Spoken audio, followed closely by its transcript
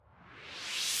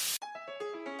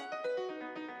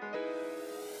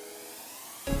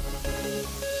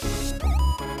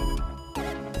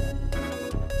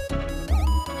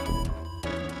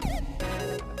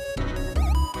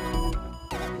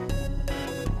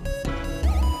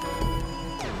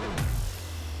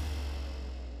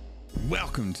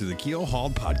Welcome to the Keel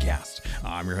Hauled Podcast.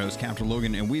 I'm your host, Captain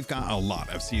Logan, and we've got a lot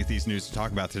of Sea of Thieves news to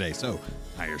talk about today, so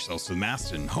tie yourselves to the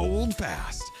mast and hold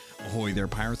fast. Ahoy there,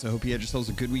 pirates. I hope you had yourselves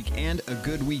a good week and a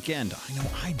good weekend. I know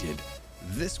I did.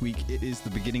 This week, it is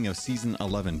the beginning of Season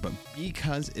 11, but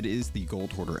because it is the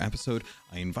Gold Hoarder episode,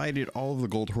 I invited all of the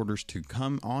Gold Hoarders to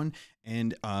come on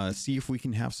and see if we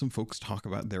can have some folks talk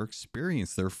about their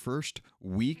experience, their first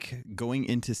week going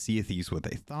into Sea of Thieves, what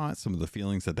they thought, some of the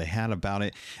feelings that they had about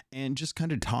it, and just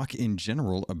kind of talk in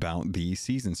general about the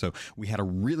season. So we had a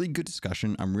really good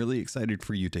discussion. I'm really excited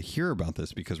for you to hear about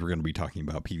this because we're going to be talking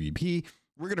about PvP.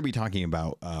 We're going to be talking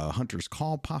about Hunter's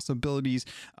Call possibilities,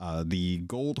 the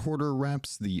Gold Hoarder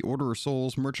reps, the Order of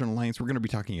Souls, Merchant Alliance. We're going to be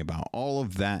talking about all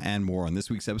of that and more on this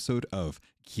week's episode of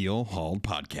Keel Hauled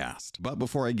Podcast. But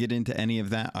before I get into any of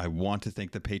that, I want to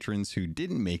thank the patrons who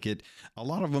didn't make it. A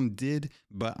lot of them did,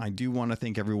 but I do want to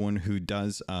thank everyone who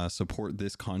does support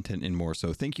this content and more.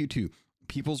 So thank you to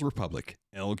People's Republic,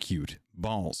 L Cute,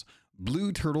 Balls,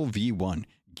 Blue Turtle V1,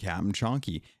 Captain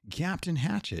Chonky, Captain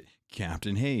Hatchet,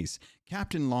 Captain Hayes,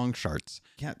 Captain Longsharts,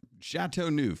 Chateau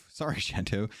Noof, sorry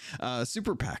Chateau,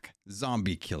 Super Pack,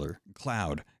 Zombie Killer,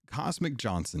 Cloud, Cosmic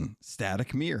Johnson,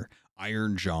 Static Mirror,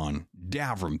 Iron John,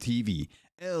 Davram TV,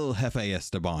 El Jefe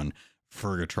Esteban,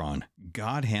 Fergatron,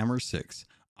 Godhammer 6,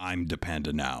 I'm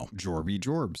Dependa Now, Jorby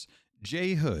Jorbs,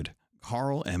 J Hood,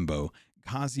 Carl Embo,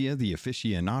 Kazia the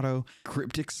Aficionado,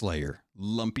 Cryptic Slayer,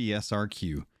 Lumpy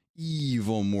SRQ,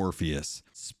 Evil Morpheus,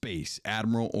 Space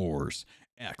Admiral Ors,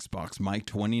 Xbox Mike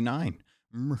 29,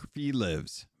 Murphy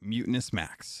Lives, Mutinous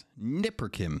Max,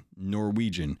 Nipperkim,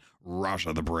 Norwegian,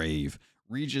 Raja the Brave,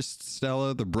 Regis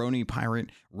Stella the Brony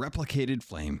Pirate, Replicated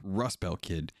Flame, Rustbelt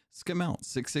Kid, Skamelt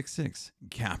 666,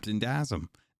 Captain Dasm,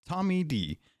 Tommy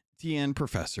D, TN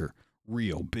Professor,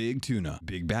 Real Big Tuna,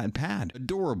 Big Bad Pad,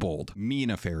 Adorabold,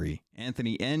 Mina Fairy,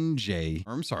 Anthony NJ,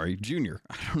 or I'm sorry, Junior.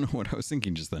 I don't know what I was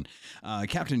thinking just then.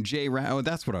 Captain J Rat. Oh,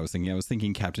 that's what I was thinking. I was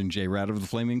thinking Captain J Rat of the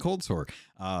Flaming Cold Sore.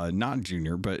 Not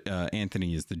Junior, but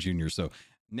Anthony is the Junior. So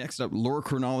next up, Lore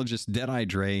Chronologist, Deadeye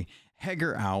Dre,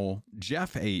 Hegger Owl,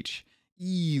 Jeff H,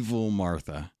 Evil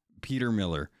Martha, Peter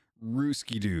Miller,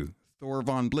 Rooski Doo, Thor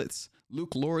Von Blitz,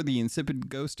 Luke Lore, the Insipid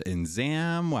Ghost, and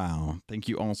Zam Wow. Thank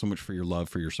you all so much for your love,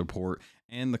 for your support,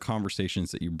 and the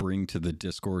conversations that you bring to the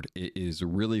Discord. It is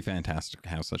really fantastic to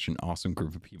have such an awesome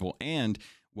group of people. And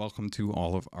welcome to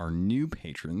all of our new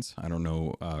patrons. I don't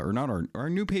know, or not our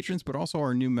new patrons, but also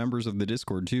our new members of the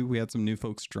Discord too. We had some new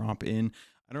folks drop in.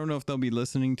 I don't know if they'll be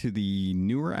listening to the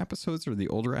newer episodes or the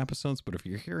older episodes, but if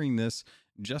you're hearing this,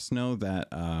 just know that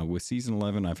with Season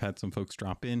 11, I've had some folks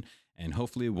drop in, and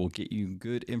hopefully we'll get you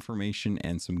good information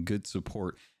and some good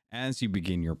support as you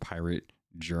begin your pirate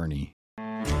journey.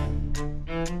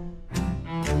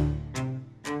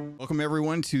 Welcome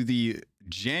everyone to the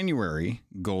January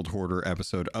Gold Hoarder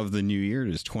episode of the new year.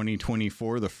 It is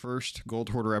 2024, the first Gold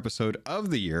Hoarder episode of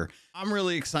the year. I'm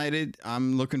really excited.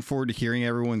 I'm looking forward to hearing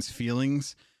everyone's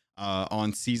feelings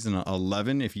on Season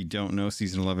 11. If you don't know,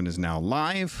 Season 11 is now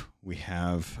live. We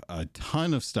have a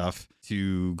ton of stuff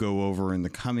to go over in the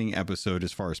coming episode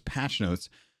as far as patch notes.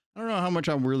 I don't know how much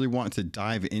I really want to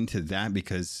dive into that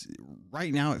because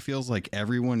right now it feels like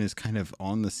everyone is kind of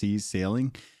on the seas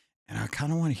sailing. And I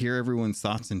kind of want to hear everyone's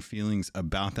thoughts and feelings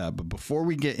about that. But before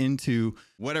we get into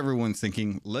what everyone's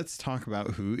thinking, let's talk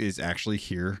about who is actually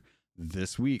here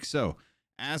this week. So,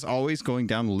 as always, going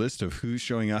down the list of who's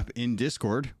showing up in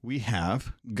Discord, we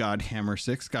have Godhammer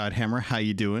 6. Godhammer, how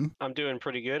you doing? I'm doing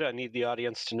pretty good. I need the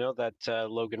audience to know that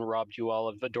Logan robbed you all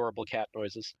of adorable cat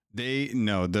noises.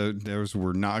 Those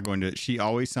were not going to. She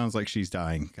always sounds like she's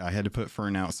dying. I had to put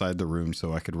Fern outside the room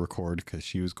so I could record because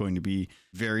she was going to be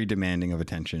very demanding of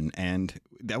attention, and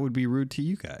that would be rude to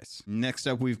you guys. Next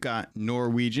up, we've got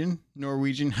Norwegian.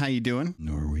 Norwegian, how you doing?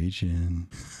 Norwegian.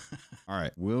 All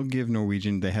right, we'll give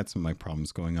Norwegian. They had some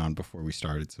problems going on before we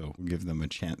started, so we'll give them a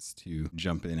chance to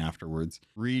jump in afterwards.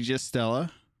 Regis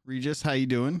Stella. Regis, how you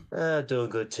doing? Doing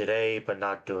good today, but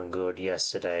not doing good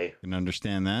yesterday. Can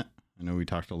understand that. I know we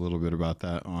talked a little bit about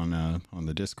that on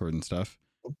the Discord and stuff.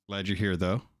 Glad you're here,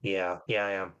 though. Yeah,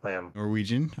 I am.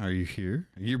 Norwegian, are you here?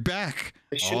 You're back.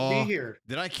 I should be here.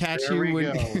 Did I catch There you we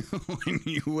when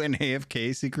you went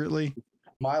AFK secretly?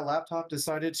 My laptop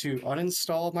decided to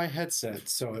uninstall my headset,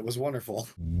 so it was wonderful.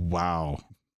 Wow.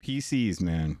 PCs,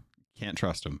 man. Can't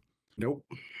trust them. Nope.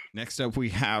 Next up, we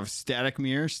have Static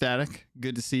Mirror. Static,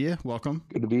 good to see you. Welcome.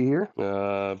 Good to be here.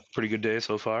 Pretty good day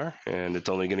so far, and it's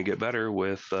only going to get better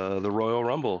with the Royal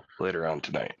Rumble later on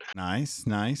tonight. Nice.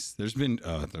 There's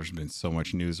been so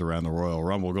much news around the Royal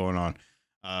Rumble going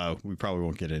on. We probably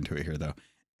won't get into it here, though.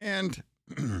 And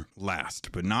last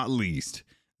but not least,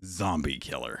 Zombie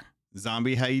Killer.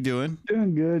 Zombie, how you doing?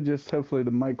 Doing good. Just hopefully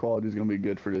the mic quality is going to be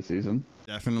good for this season.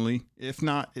 Definitely. If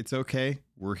not, it's okay.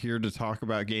 We're here to talk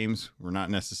about games. We're not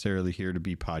necessarily here to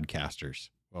be podcasters.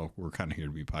 Well, we're kind of here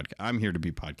to be I'm here to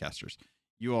be podcasters.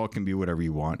 You all can be whatever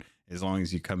you want as long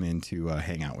as you come in to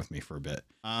hang out with me for a bit.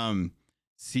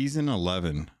 Season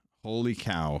 11. Holy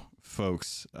cow,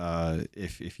 folks.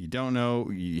 If you don't know,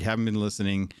 you haven't been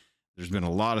listening, there's been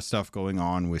a lot of stuff going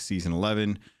on with season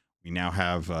 11. We now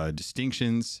have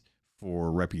distinctions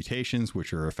for reputations,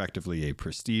 which are effectively a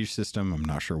prestige system. I'm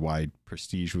not sure why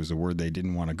prestige was a word they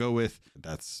didn't want to go with.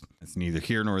 That's neither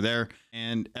here nor there.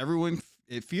 And everyone,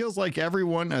 it feels like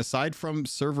everyone, aside from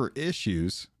server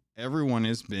issues, everyone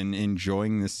has been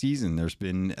enjoying the season. There's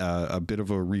been a bit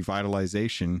of a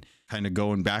revitalization, kind of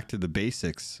going back to the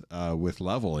basics with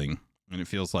leveling. And it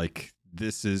feels like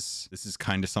this is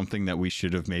kind of something that we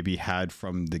should have maybe had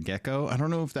from the get-go. I don't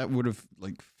know if that would have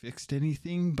like fixed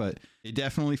anything, but it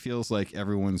definitely feels like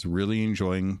everyone's really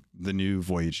enjoying the new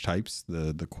voyage types,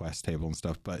 the quest table and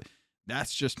stuff. But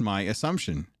that's just my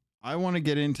assumption. I want to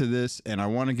get into this, and I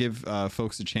want to give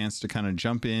folks a chance to kind of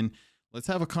jump in. Let's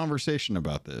have a conversation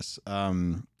about this.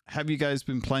 Have you guys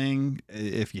been playing?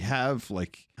 If you have,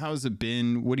 like, how's it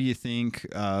been? What do you think?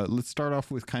 Let's start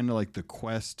off with kind of like the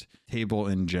quest table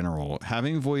in general.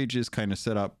 Having voyages kind of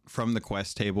set up from the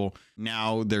quest table.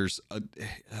 Now there's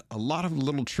a lot of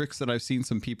little tricks that I've seen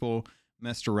some people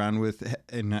messed around with.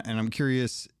 And I'm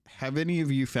curious, have any of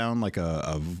you found like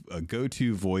a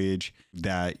go-to voyage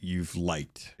that you've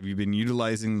liked? Have you been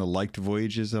utilizing the liked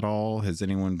voyages at all? Has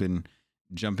anyone been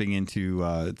jumping into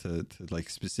to like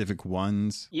specific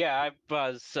ones? Yeah, I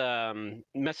was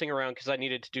messing around because I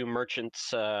needed to do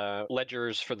merchants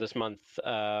ledgers for this month.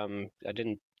 I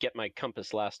didn't get my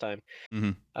compass last time.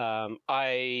 Mm-hmm.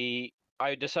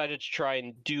 I decided to try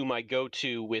and do my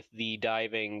go-to with the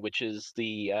diving, which is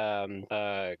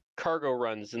the cargo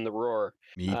runs in the Roar.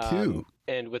 Me too.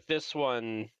 And with this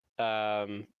one,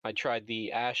 I tried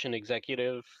the Ashen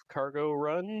Executive cargo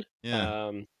run.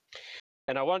 Yeah.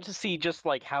 And I wanted to see just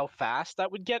like how fast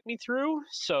that would get me through.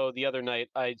 So the other night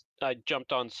I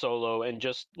jumped on solo and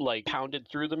just like pounded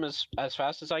through them as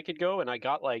fast as I could go, and I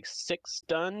got like 6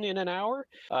 done in an hour.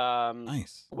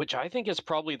 Nice. Which I think is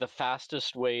probably the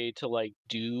fastest way to like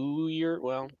do your,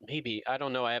 well, maybe, I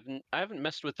don't know. I haven't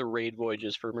messed with the raid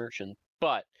voyages for merchant,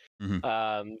 but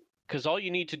Mm-hmm. because all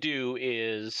you need to do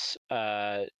is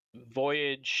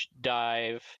voyage,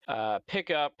 dive, pick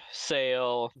up,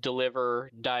 sail, deliver,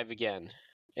 dive again.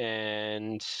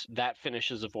 And that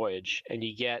finishes a voyage. And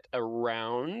you get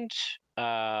around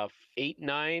 8,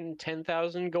 9,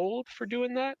 10,000 gold for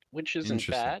doing that, which isn't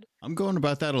bad. I'm going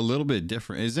about that a little bit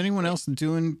different. Is anyone else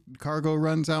doing cargo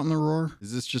runs out in the Roar?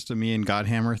 Is this just a me and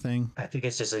Godhammer thing? I think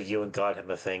it's just a you and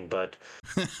Godhammer thing, but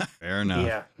Fair enough.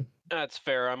 yeah. That's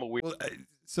fair. I'm a weird. Well,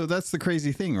 so that's the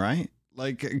crazy thing, right?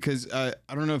 Like, because I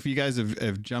don't know if you guys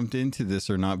have jumped into this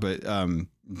or not, but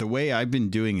the way I've been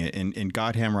doing it, and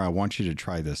Godhammer, I want you to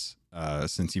try this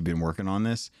since you've been working on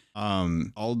this.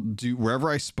 I'll do wherever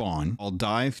I spawn, I'll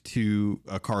dive to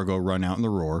a cargo run out in the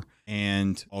Roar,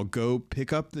 and I'll go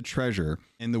pick up the treasure.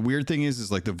 And the weird thing is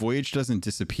like the voyage doesn't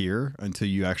disappear until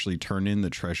you actually turn in the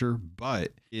treasure.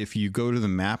 But if you go to the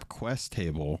map quest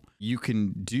table, you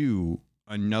can do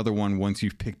another one once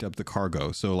you've picked up the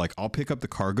cargo. So like I'll pick up the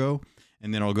cargo,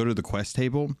 and then I'll go to the quest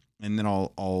table, and then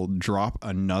I'll drop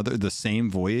the same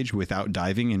voyage without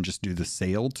diving and just do the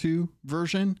sail to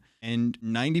version. And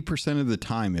 90% of the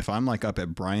time, if I'm like up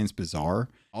at Brian's Bazaar,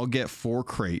 I'll get 4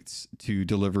 crates to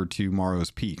deliver to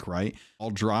Morrow's Peak, right?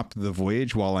 I'll drop the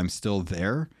voyage while I'm still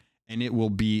there, and it will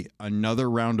be another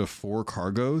round of 4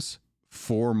 cargoes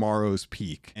for Morrow's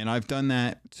Peak. And I've done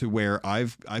that to where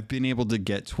I've been able to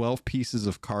get 12 pieces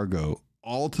of cargo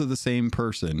all to the same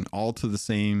person, all to the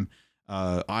same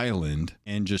island,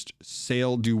 and just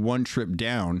do one trip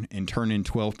down and turn in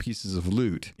 12 pieces of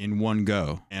loot in one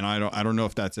go. And I don't know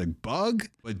if that's a bug,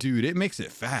 but dude, it makes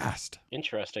it fast.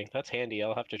 Interesting. That's handy.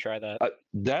 I'll have to try that.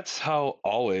 That's how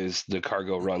always the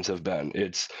cargo runs have been.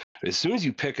 It's as soon as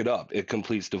you pick it up, it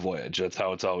completes the voyage. That's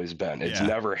how it's always been. It's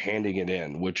never handing it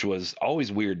in, which was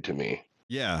always weird to me.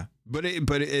 Yeah, but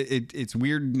it's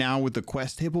weird now with the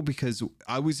quest table, because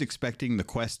I was expecting the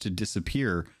quest to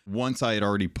disappear once I had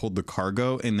already pulled the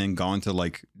cargo and then gone to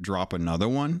like drop another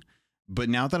one. But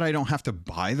now that I don't have to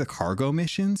buy the cargo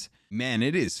missions, man,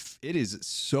 it is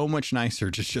so much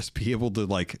nicer to just be able to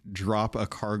like drop a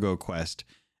cargo quest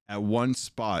at one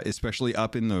spot, especially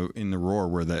up in the Roar,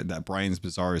 where that Brian's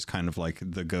Bazaar is kind of like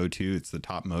the go-to. It's the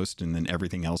topmost, and then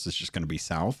everything else is just going to be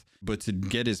south. But to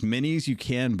get as many as you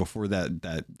can before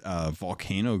that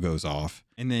volcano goes off,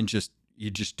 and then just you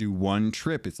just do one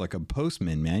trip. It's like a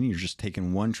postman, man. You're just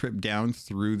taking one trip down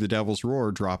through the Devil's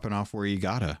Roar, dropping off where you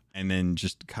gotta, and then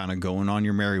just kind of going on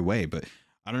your merry way. But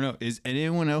I don't know. Is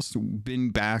anyone else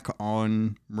been back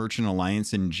on Merchant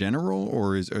Alliance in general,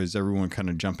 or is everyone kind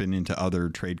of jumping into other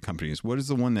trade companies? What is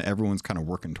the one that everyone's kind of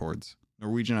working towards?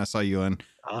 Norwegian, I saw you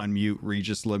on mute.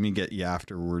 Regis, let me get you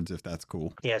afterwards if that's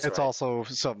cool. Yeah, It's also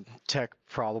some tech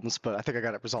problems, but I think I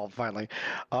got it resolved finally.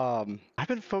 I've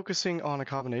been focusing on a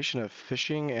combination of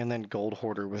fishing and then gold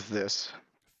hoarder with this,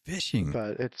 Fishing.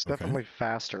 but it's Okay. definitely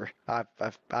faster.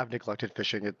 I've neglected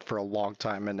fishing it for a long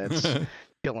time, and it's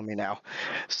killing me now.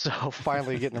 So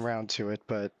finally getting around to it,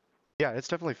 but yeah, it's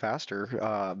definitely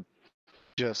faster.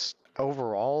 Just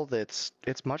overall, it's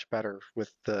much better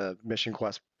with the mission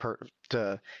quest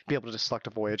to be able to just select a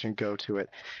voyage and go to it.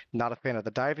 Not a fan of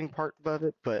the diving part of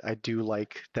it, but I do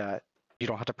like that you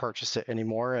don't have to purchase it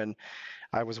anymore. And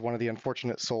I was one of the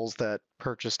unfortunate souls that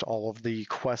purchased all of the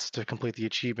quests to complete the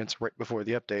achievements right before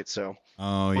the update. So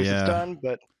Oh, at least it's yeah. done,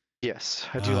 but yes,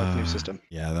 I do like the new system.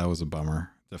 Yeah, that was a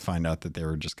bummer to find out that they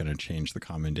were just going to change the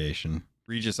commendation.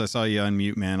 Regis, I saw you on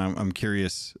mute, man. I'm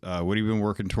curious. What have you been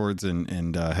working towards,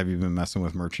 and have you been messing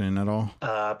with Merchant at all?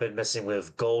 I've been messing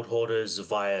with gold hoarders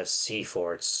via sea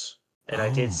forts. And I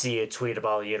Oh. did see a tweet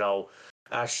about,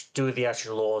 do the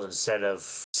Ashen Lord instead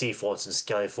of sea forts and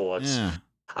skelly forts. Yeah.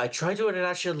 I tried doing an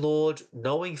Ashen Lord,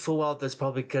 knowing full well there's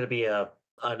probably going to be a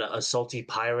salty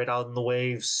pirate out in the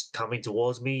waves coming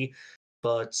towards me,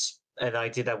 and I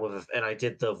did that I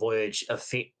did the voyage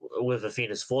with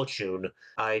Athena's Fortune.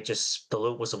 The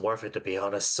loot wasn't worth it, to be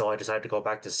honest, so I decided to go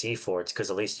back to sea forts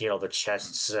because at least the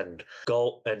chests and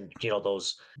gold and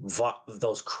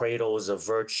those cradles of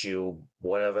virtue,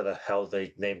 whatever the hell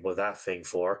they named that thing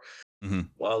for. Mm-hmm.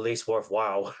 Well, at least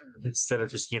worthwhile instead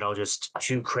of just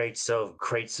two crates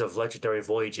of legendary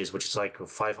voyages, which is like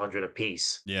 500 a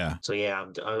piece. Yeah. So yeah,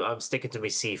 I'm sticking to my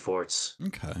sea forts.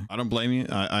 Okay. I don't blame you.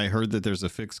 I heard that there's a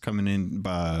fix coming in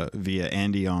via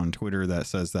Andy on Twitter that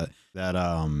says that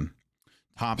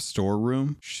top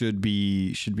storeroom should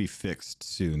be fixed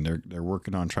soon. They're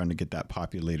working on trying to get that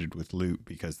populated with loot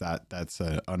because that's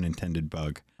an unintended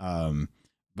bug.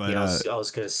 But yeah, I was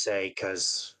gonna say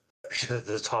because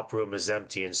the top room is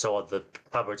empty, and so are the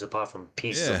cupboards apart from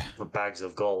pieces of bags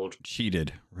of gold.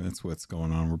 Cheated. That's what's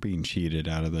going on. We're being cheated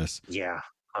out of this. Yeah.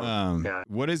 Yeah.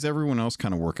 What is everyone else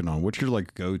kind of working on? What's your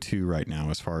like go-to right now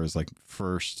as far as like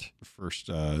first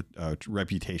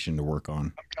reputation to work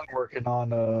on? I'm kind of working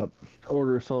on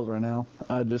Order of Souls right now.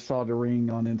 I just saw the ring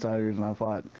on Insiders and I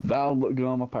thought that'll look good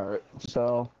on my pirate.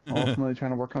 So ultimately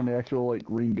trying to work on the actual like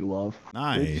ring glove.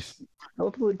 Nice. That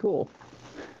looks really cool.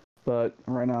 But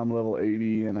right now I'm level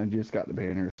 80 and I just got the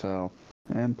banner, so.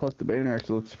 And plus the banner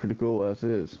actually looks pretty cool as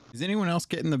is. Is anyone else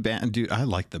getting the banner? Dude, I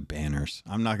like the banners.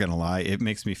 I'm not gonna lie. It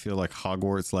makes me feel like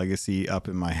Hogwarts Legacy up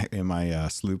in my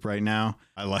sloop right now.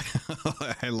 I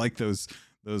like those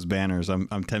banners.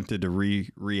 I'm tempted to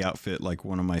re-outfit like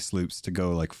one of my sloops to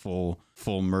go like full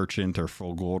merchant or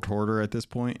full gold hoarder at this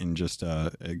point and just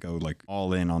go like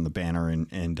all in on the banner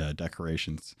and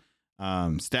decorations.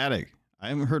 Static, I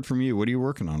haven't heard from you. What are you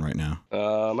working on right now?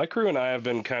 My crew and I have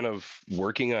been kind of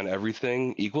working on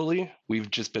everything equally. We've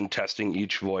just been testing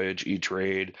each voyage, each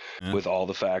raid with all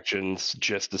the factions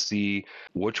just to see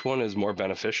which one is more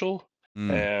beneficial.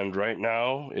 And right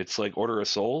now it's like Order of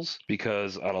Souls,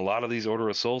 because on a lot of these Order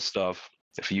of Souls stuff,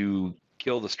 if you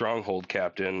kill the stronghold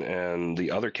captain and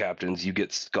the other captains, you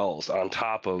get skulls on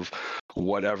top of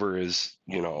whatever is,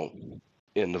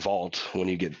 in the vault when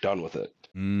you get done with it.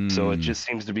 So it just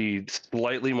seems to be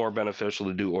slightly more beneficial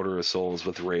to do Order of Souls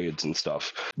with raids and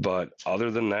stuff. But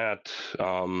other than that,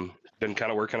 been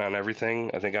kind of working on everything.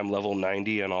 I think I'm level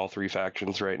 90 on all 3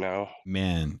 factions right now.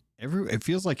 Man, it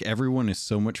feels like everyone is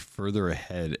so much further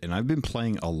ahead. And I've been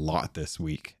playing a lot this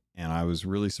week, and I was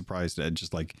really surprised at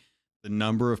just like the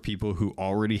number of people who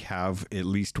already have at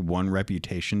least one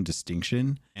reputation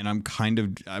distinction. And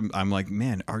I'm like,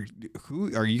 man, are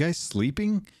you guys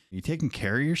sleeping? Are you taking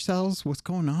care of yourselves? What's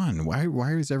going on?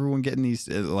 Why is everyone getting these?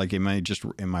 Like, am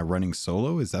I running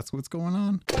solo? Is that what's going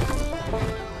on?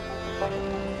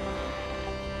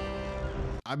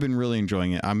 I've been really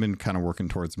enjoying it. I've been kind of working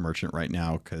towards merchant right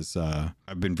now because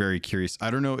I've been very curious.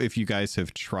 I don't know if you guys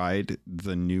have tried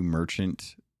the new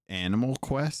merchant animal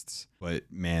quests, but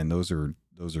man, those are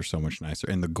so much nicer.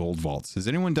 And the gold vaults. Has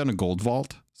anyone done a gold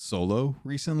vault solo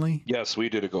recently? Yes, we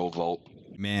did a gold vault.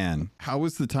 Man, how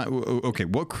was the time? Okay,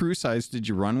 what crew size did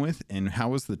you run with, and how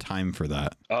was the time for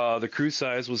that? The crew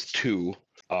size was 2.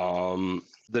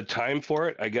 The time for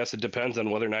it, I guess it depends on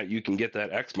whether or not you can get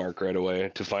that X mark right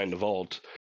away to find the vault.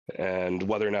 and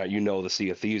whether or not you know the Sea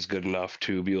of Thieves good enough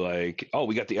to be like, oh,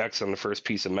 we got the X on the first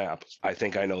piece of map. I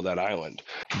think I know that island.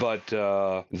 But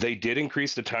they did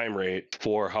increase the time rate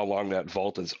for how long that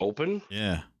vault is open.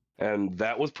 Yeah. And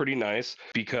that was pretty nice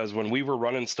because when we were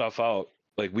running stuff out,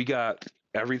 like we got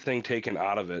everything taken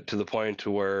out of it to the point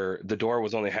to where the door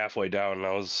was only halfway down. And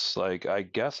I was like, I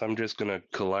guess I'm just going to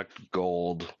collect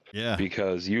gold. Yeah.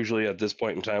 Because usually at this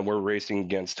point in time, we're racing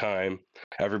against time.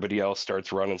 Everybody else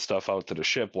starts running stuff out to the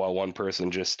ship while one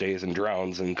person just stays and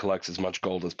drowns and collects as much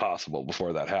gold as possible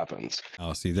before that happens.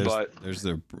 Oh, see, there's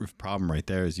the problem right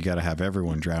there is you got to have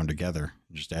everyone drown together.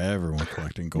 Just everyone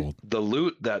collecting gold. The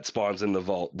loot that spawns in the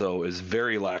vault, though, is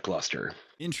very lackluster.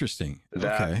 Interesting.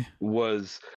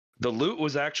 The loot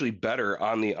was actually better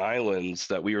on the islands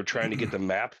that we were trying to get the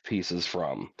map pieces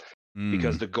from.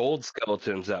 Because the gold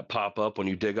skeletons that pop up when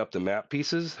you dig up the map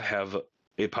pieces have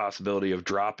a possibility of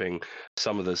dropping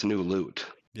some of this new loot.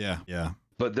 Yeah.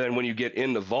 But then when you get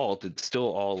in the vault, it's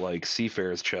still all like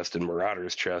Seafarer's chest and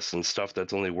Marauder's chest and stuff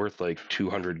that's only worth like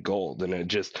 200 gold. And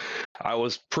I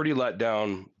was pretty let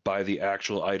down by the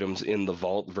actual items in the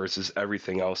vault versus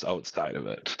everything else outside of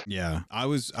it. Yeah, I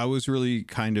was really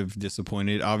kind of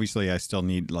disappointed. Obviously, I still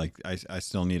need I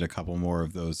still need a couple more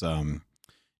of those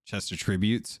chest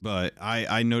attributes, but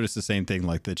I noticed the same thing.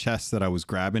 Like the chests that I was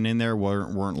grabbing in there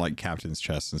weren't like captain's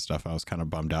chests and stuff. I was kind of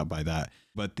bummed out by that.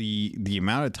 But the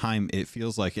amount of time it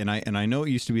feels like, and I know it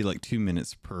used to be like 2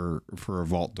 minutes for a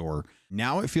vault door.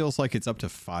 Now it feels like it's up to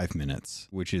 5 minutes,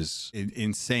 which is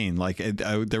insane. Like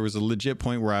there was a legit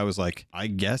point where I was like, I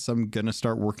guess I'm gonna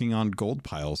start working on gold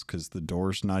piles because the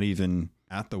door's not even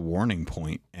at the warning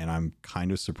point, and I'm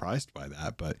kind of surprised by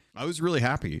that. But I was really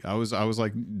happy. I was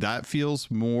like, that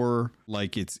feels more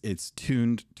like it's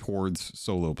tuned towards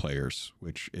solo players,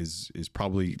 which is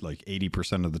probably like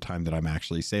 80% of the time that I'm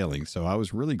actually sailing. So I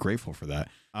was really grateful for that.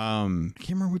 I can't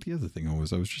remember what the other thing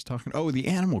was. I was just talking. Oh, the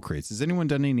animal crates. Has anyone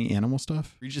done any animal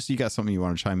stuff? You got something you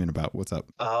want to chime in about? What's up?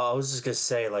 I was just gonna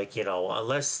say, like,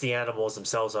 unless the animals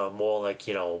themselves are more like,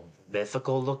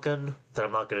 mythical looking, then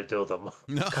I'm not gonna do them.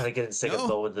 No. Kind of getting sick of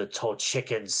going the whole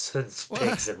chickens and What?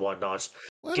 pigs and whatnot.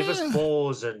 Give us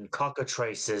bulls and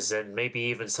cockatrices and maybe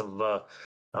even some, I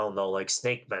don't know, like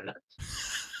snake men.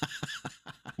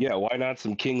 Yeah, why not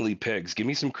some kingly pigs? Give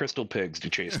me some crystal pigs to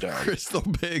chase down. Crystal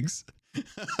pigs.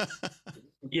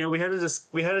 Yeah, we had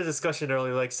a discussion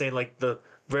earlier, like saying like the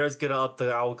Rare's gonna up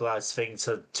the hourglass thing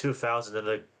to 2,000, and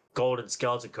the golden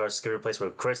skeleton curse is gonna replace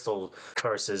with crystal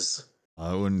curses.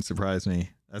 It wouldn't surprise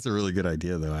me. That's a really good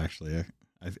idea, though. Actually,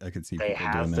 I could see They people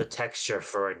doing have the that. texture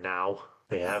for it now.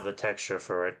 They have the texture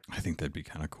for it. I think that'd be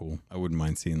kind of cool. I wouldn't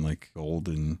mind seeing like gold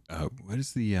and what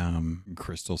is the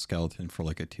crystal skeleton for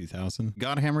like a 2,000?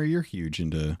 Godhammer, you're huge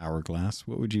into hourglass.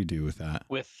 What would you do with that?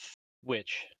 With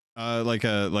which? Like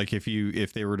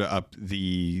if they were to up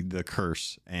the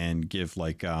curse and give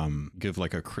like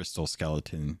a crystal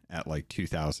skeleton at like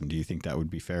 2,000, do you think that would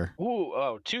be fair?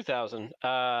 Ooh, 2,000.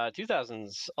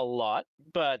 2,000's a lot,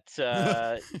 but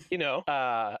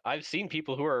I've seen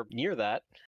people who are near that.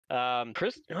 Like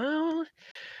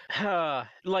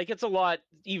it's a lot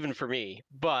even for me,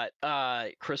 but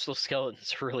crystal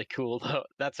skeletons are really cool though.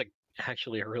 That's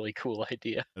actually a really cool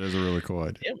idea. That is a really cool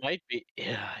idea. It might be.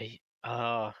 Yeah.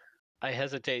 I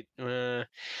hesitate.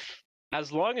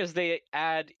 As long as they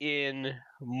add in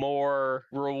more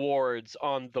rewards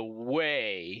on the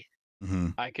way,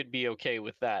 I could be okay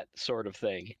with that sort of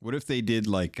thing. What if they did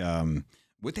like and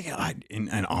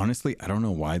honestly, I don't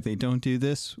know why they don't do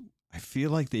this. I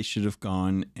feel like they should have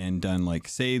gone and done like,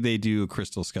 say they do a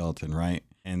crystal skeleton, right?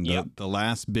 And the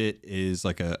last bit is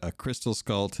like a crystal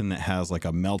skeleton that has like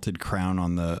a melted crown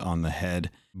on the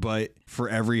head. But for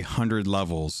every 100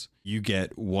 levels, you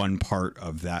get one part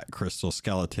of that crystal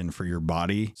skeleton for your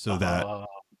body, so that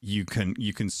you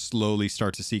can slowly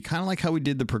start to see, kind of like how we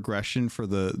did the progression for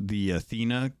the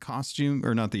Athena costume,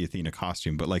 or not the Athena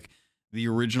costume, but like the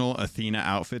original Athena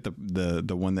outfit,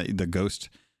 the one that the ghost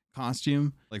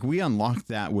costume. Like we unlocked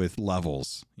that with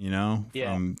levels,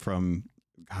 from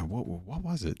God, what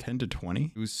was it? 10 to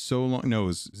 20? It was so long. No, it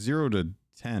was 0 to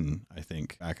 10, I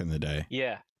think, back in the day.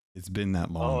 Yeah. It's been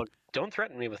that long. Oh, don't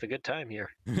threaten me with a good time here.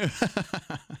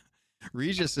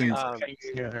 Regis and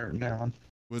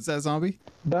what's that, Zombie?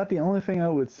 About the only thing I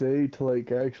would say to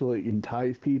like actually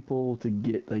entice people to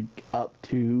get like up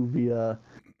to via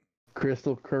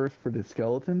crystal curse for the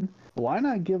skeleton. Why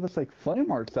not give us like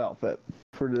Flame Art's outfit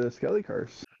for the Skelly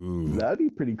curse? Ooh. That'd be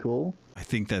pretty cool. I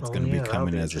think that's going to be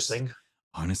coming as a...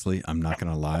 Honestly, I'm not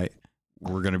going to lie.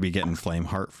 we're going to be getting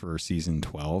Flameheart for season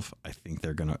 12. I think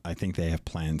they have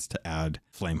plans to add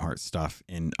Flameheart stuff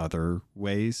in other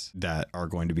ways that are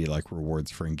going to be like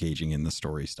rewards for engaging in the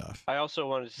story stuff. I also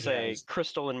wanted to say Yes.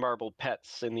 crystal and marble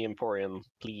pets in the Emporium,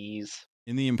 please.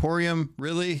 In the Emporium,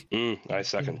 really? I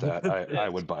second that. I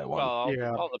would buy one. Well,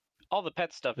 Yeah. all the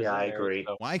pet stuff is Yeah, in I there. agree.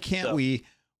 So. Why can't So-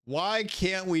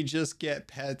 we just get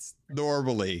pets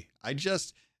normally?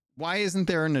 Why isn't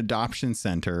there an adoption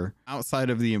center outside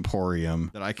of the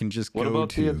Emporium that I can just What go about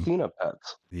to? the Athena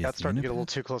pets? The That's starting to Athena get a little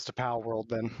pets? too close to Pal World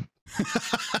then.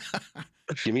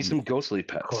 Give me some ghostly Of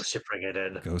pets. course, you bring it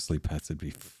in. Ghostly pets would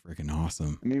be freaking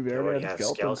awesome. I mean, we They already already have have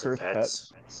skeleton skeleton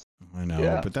curse pets. I know,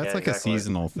 Yeah. but that's Yeah, like exactly. a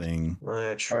seasonal thing.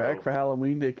 True. Or heck, for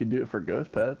Halloween, they could do it for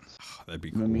ghost pets. Oh, that'd be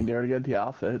I cool. mean, they already got the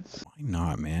outfits. Why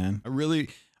not, man?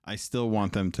 I still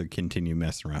want them to continue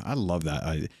messing around. I love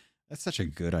that. That's such a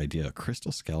good idea.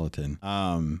 Crystal skeleton.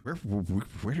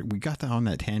 Where did we got that on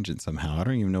that tangent somehow? I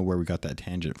don't even know where we got that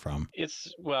tangent from.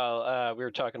 It's we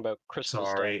were talking about crystal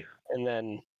Sorry. stuff, and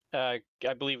then I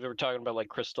believe we were talking about like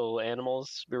crystal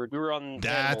animals. We were on animal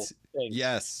That's things.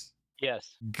 yes.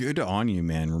 Yes. Good on you,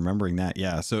 man. Remembering that.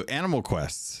 Yeah. So animal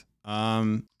quests.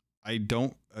 I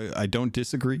don't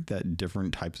disagree that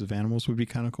different types of animals would be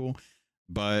kind of cool.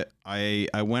 But I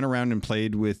went around and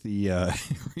played with the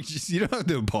Regis, you don't have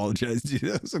to apologize, dude.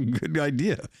 That was a good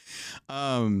idea.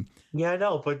 Yeah, I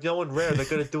know, but no one rare. They're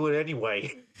gonna do it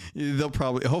anyway.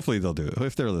 Hopefully they'll do it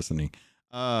if they're listening.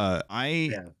 Yeah,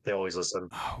 they always listen.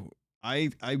 I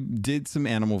did some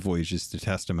animal voyages to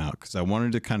test them out because I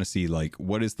wanted to kind of see like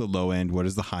what is the low end, what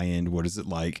is the high end, what is it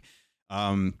like.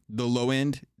 The low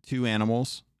end, 2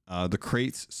 animals. The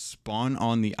crates spawn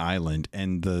on the island,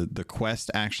 and the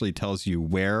quest actually tells you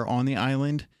where on the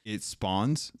island it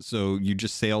spawns. So you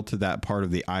just sail to that part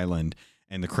of the island,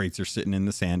 and the crates are sitting in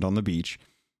the sand on the beach.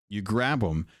 You grab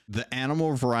them. The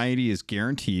animal variety is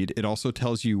guaranteed. It also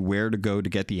tells you where to go to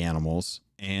get the animals,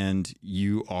 and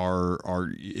you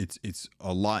it's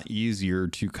a lot easier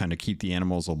to kind of keep the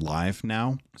animals alive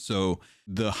now. So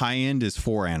the high end is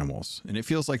 4 animals, and it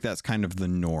feels like that's kind of the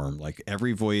norm. Like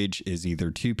every voyage is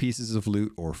either 2 pieces of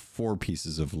loot or 4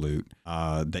 pieces of loot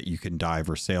that you can dive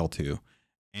or sail to.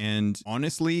 And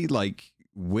honestly, like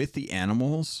with the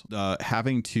animals,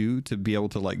 having 2 to be able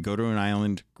to like go to an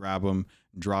island, grab them,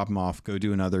 drop them off, go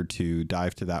do another 2,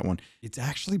 dive to that one. It's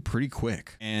actually pretty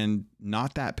quick and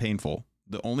not that painful.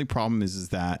 The only problem is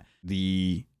that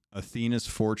the Athena's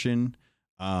Fortune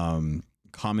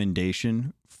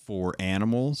commendation for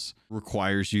animals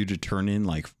requires you to turn in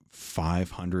like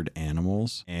 500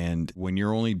 animals, and when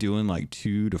you're only doing like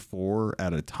 2 to 4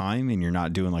 at a time, and you're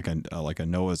not doing like a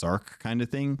Noah's Ark kind of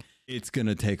thing, it's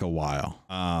gonna take a while.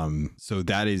 So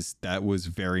that was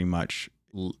very much.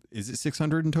 Is it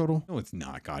 600 in total? No, it's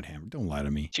not. Godhammer, don't lie to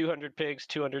me. 200 pigs,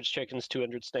 200 chickens,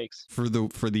 200 snakes. For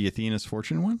the Athena's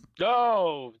Fortune one?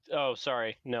 Oh,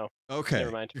 sorry. No. Okay.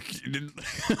 Never mind.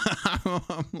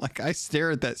 I'm like, I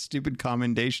stare at that stupid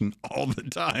commendation all the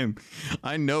time.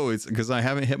 I know it's because I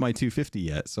haven't hit my 250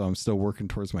 yet, so I'm still working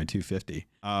towards my 250.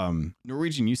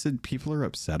 Norwegian, you said people are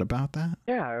upset about that?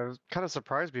 Yeah, it was kind of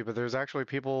surprised me, but there's actually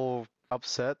people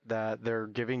upset that they're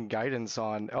giving guidance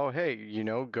on, oh, hey,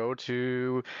 go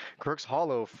to Crook's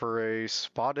Hollow for a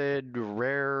spotted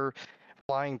rare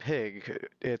flying pig.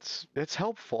 It's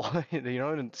helpful,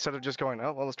 instead of just going,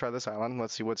 oh, well, let's try this island,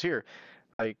 let's see what's here.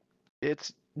 Like,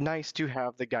 it's nice to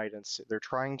have the guidance. They're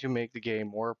trying to make the game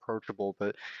more approachable,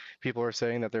 but people are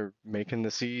saying that they're making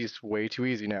the seas way too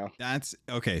easy now. That's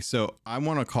okay. So I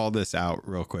want to call this out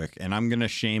real quick, and I'm going to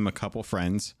shame a couple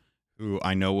friends who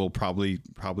I know will probably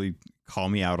call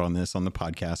me out on this on the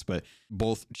podcast, but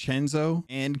both Chenzo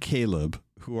and Caleb,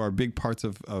 who are big parts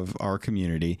of our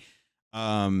community,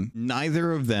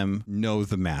 neither of them know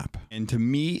the map. And to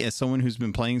me, as someone who's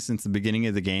been playing since the beginning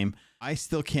of the game, I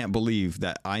still can't believe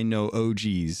that I know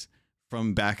OGs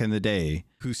from back in the day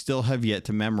who still have yet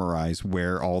to memorize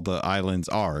where all the islands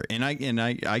are. And I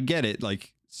get it.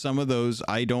 Like, some of those,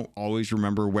 I don't always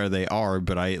remember where they are,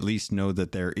 but I at least know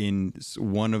that they're in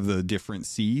one of the different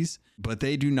seas, but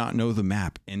they do not know the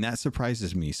map. And that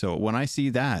surprises me. So when I see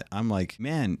that, I'm like,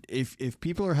 man, if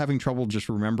people are having trouble just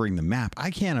remembering the map, I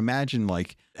can't imagine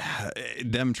like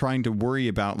them trying to worry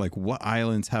about like what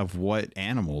islands have what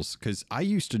animals. Cause I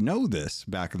used to know this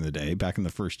back in the day, back in the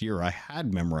first year, I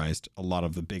had memorized a lot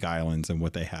of the big islands and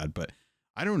what they had, but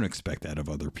I don't expect that of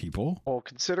other people. Well,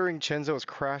 considering Chenzo has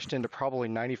crashed into probably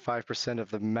 95% of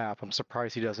the map, I'm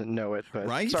surprised he doesn't know it. But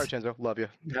Right? Sorry, Chenzo, love you.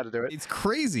 Had to do it. It's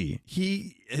crazy.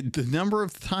 The number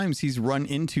of times he's run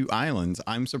into islands,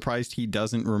 I'm surprised he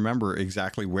doesn't remember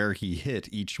exactly where he hit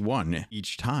each one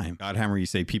each time. Godhammer, you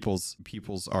say people's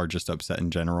are just upset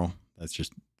in general That's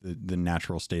just the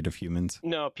natural state of humans.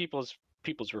 No, People's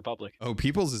Republic. Oh,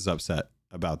 Peoples is upset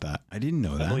about that. I didn't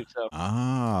know that. I believe so.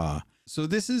 Ah, so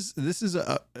this is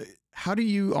a. How do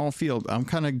you all feel? I'm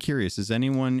kind of curious. Is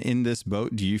anyone in this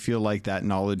boat? Do you feel like that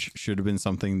knowledge should have been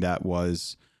something that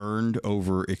was earned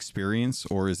over experience,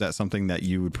 or is that something that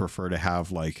you would prefer to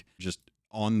have like just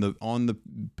on the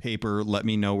paper? Let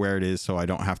me know where it is, so I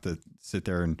don't have to sit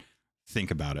there and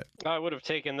think about it. I would have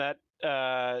taken that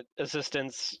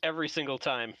assistance every single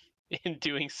time in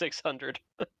doing 600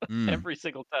 every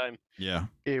single time. Yeah.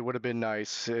 It would have been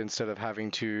nice instead of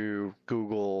having to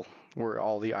Google where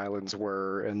all the islands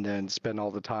were and then spend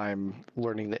all the time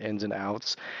learning the ins and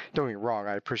outs. Don't get me wrong,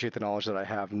 I appreciate the knowledge that I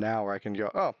have now where I can go,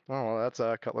 oh, well, that's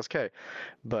a Cutlass K.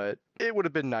 But it would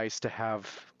have been nice to have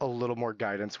a little more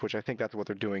guidance, which I think that's what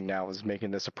they're doing now, is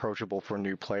making this approachable for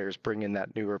new players, bring in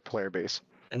that newer player base.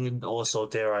 And also,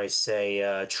 dare I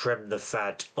say, trim the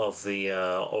fat of the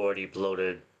already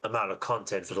bloated amount of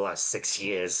content for the last 6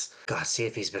 years. God, see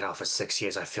if he's been out for 6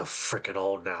 years. I feel freaking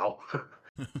old now.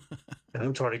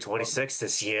 I'm 2026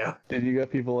 this year. And you got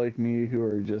people like me who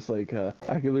are just like, I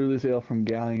could literally sail from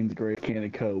Galleon's Great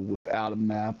Canico without a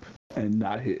map and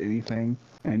not hit anything.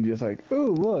 And just like,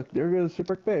 oh, look, there goes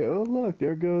Shipwreck Bay. Oh, look,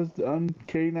 there goes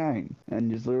K9.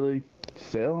 And just literally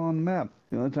sail on the map.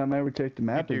 The only time I ever check the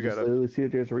map is just literally see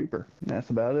if there's a Reaper. And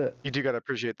that's about it. You do got to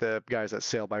appreciate the guys that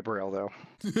sail by Braille, though.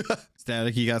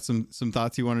 Static, you got some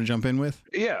thoughts you want to jump in with?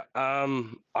 Yeah,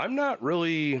 I'm not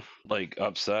really like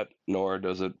upset, nor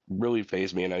does it really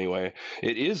faze me in any way.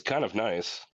 It is kind of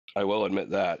nice. I will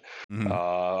admit that. Mhm.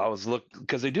 I was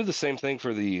because they do the same thing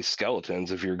for the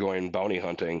skeletons if you're going bounty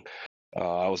hunting.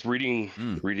 I was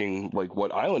reading like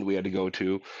what island we had to go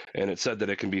to, and it said that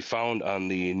it can be found on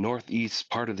the northeast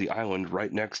part of the island,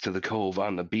 right next to the cove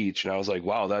on the beach. And I was like,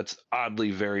 wow, that's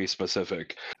oddly very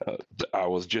specific. I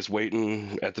was just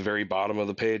waiting at the very bottom of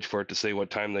the page for it to say what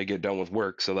time they get done with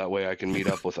work, so that way I can meet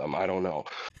up with them. I don't know.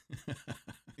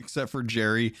 Except for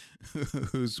Jerry,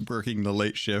 who's working the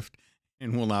late shift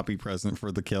and will not be present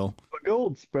for the kill.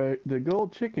 The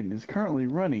gold chicken is currently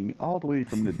running all the way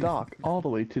from the dock all the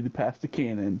way to past the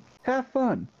cannon. Have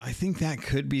fun. I think that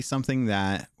could be something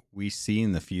that we see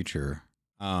in the future.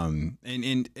 And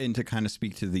to kind of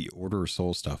speak to the Order of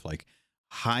Souls stuff, like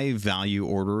high value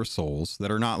Order of Souls that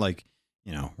are not like,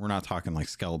 you know, we're not talking like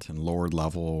skeleton lord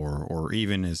level or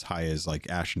even as high as like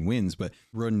Ashen Winds, but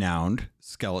renowned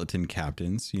skeleton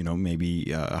captains, you know,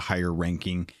 maybe a higher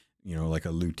ranking, you know, like a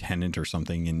lieutenant or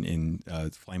something in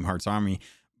Flameheart's army.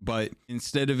 But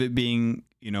instead of it being,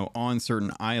 you know, on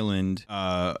certain island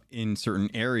in certain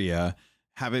area,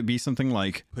 have it be something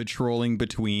like patrolling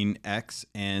between X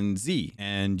and Z.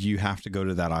 And you have to go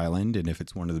to that island. And if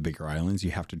it's one of the bigger islands, you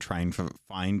have to try and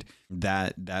find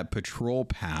that patrol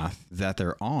path that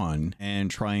they're on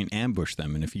and try and ambush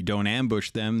them. And if you don't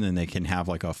ambush them, then they can have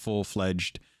like a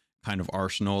full-fledged kind of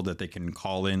arsenal that they can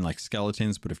call in like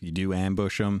skeletons. But if you do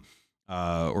ambush them,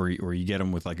 or you get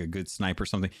them with like a good sniper or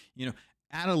something, you know,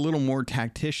 add a little more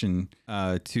tactician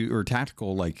or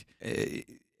tactical like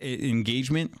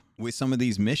engagement with some of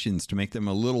these missions to make them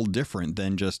a little different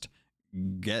than just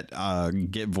get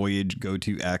voyage, go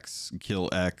to X, kill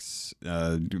X,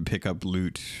 pick up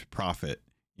loot, profit.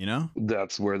 You know,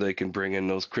 That's where they can bring in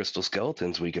those crystal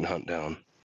skeletons we can hunt down.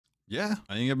 yeah,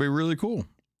 I think that'd be really cool.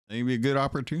 I think it'd be a good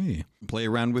opportunity. Play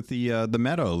around with the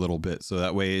meta a little bit, so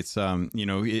that way it's you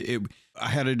know, I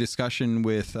had a discussion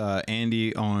with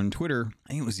Andy on Twitter. I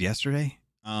think it was yesterday,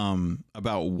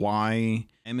 about why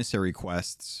emissary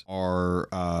quests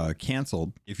are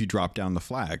canceled if you drop down the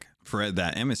flag for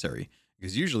that emissary.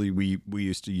 Because usually we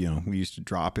used to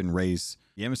drop and raise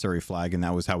the emissary flag, and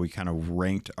that was how we kind of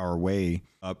ranked our way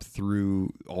up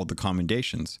through all the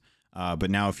commendations.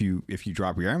 But now if you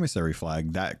drop your emissary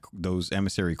flag, those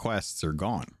emissary quests are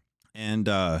gone. And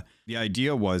the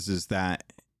idea is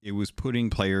that it was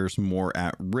putting players more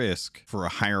at risk for a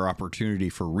higher opportunity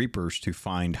for Reapers to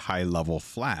find high level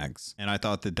flags. And I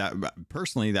thought that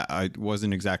personally, that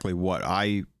wasn't exactly what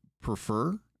I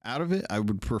prefer out of it. I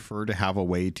would prefer to have a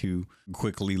way to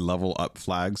quickly level up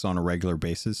flags on a regular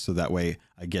basis. So that way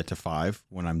I get to 5.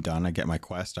 When I'm done, I get my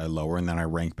quest, I lower, and then I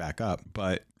rank back up.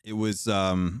 But it was,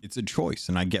 it's a choice,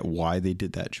 and I get why they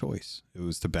did that choice. It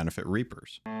was to benefit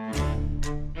Reapers.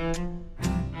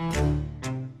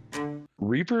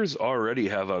 Reapers already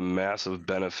have a massive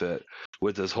benefit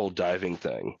with this whole diving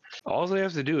thing. All they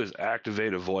have to do is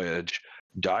activate a voyage,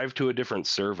 dive to a different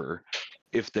server.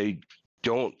 If they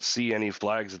don't see any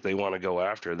flags that they want to go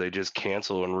after, they just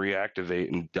cancel and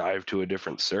reactivate and dive to a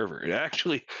different server. It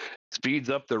actually speeds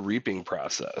up the reaping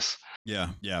process.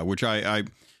 Yeah, which I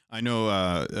I know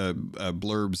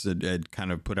Blurbs had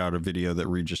kind of put out a video that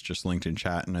Regis just linked in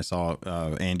chat, and I saw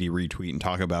Andy retweet and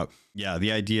talk about, yeah,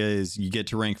 the idea is you get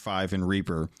to rank 5 in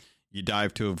Reaper, you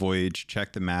dive to a voyage,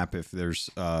 check the map. If there's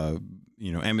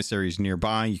emissaries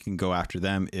nearby, you can go after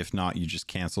them. If not, you just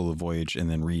cancel the voyage and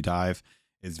then redive.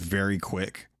 It's very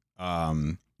quick.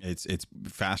 It's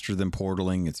faster than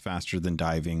portaling. It's faster than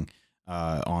diving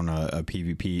on a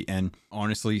PvP. And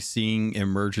honestly, seeing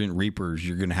emergent Reapers,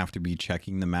 you're going to have to be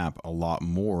checking the map a lot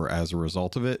more as a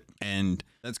result of it. And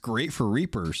that's great for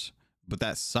Reapers, but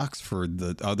that sucks for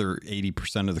the other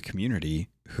 80% of the community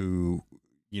who,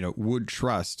 would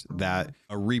trust that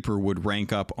a Reaper would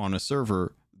rank up on a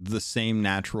server the same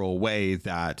natural way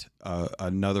that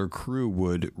another crew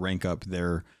would rank up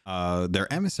their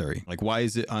emissary. Like, why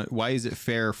is it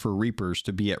fair for Reapers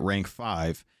to be at rank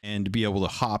 5 and to be able to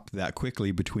hop that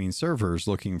quickly between servers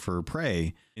looking for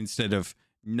prey instead of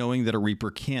knowing that a Reaper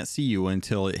can't see you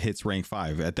until it hits rank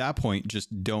 5? At that point,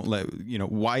 just don't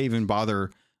why even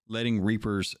bother letting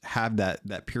Reapers have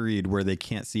that period where they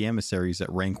can't see emissaries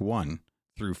at rank 1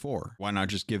 through 4? Why not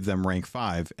just give them rank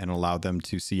 5 and allow them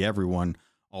to see everyone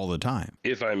all the time?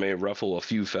 If I may ruffle a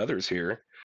few feathers here,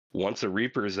 once a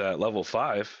Reaper's at level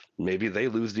 5, maybe they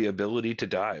lose the ability to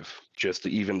dive just to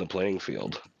even the playing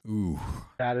field. Ooh,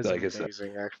 That is Like I said.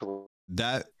 amazing, actually.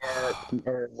 that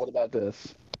Or what about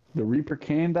this? The Reaper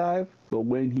can dive, but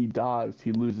when he dives,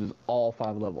 he loses all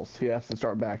 5 levels. He has to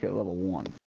start back at level 1.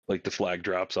 Like the flag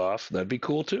drops off, that'd be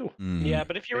cool too. Yeah,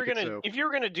 but if you were Make it gonna so. if you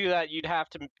were gonna do that, you'd have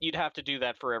to do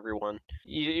that for everyone.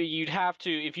 You'd have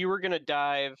to, if you were gonna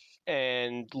dive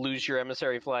and lose your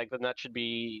emissary flag, then that should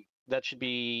be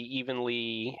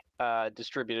evenly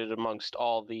distributed amongst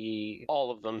all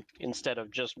of them instead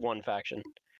of just one faction.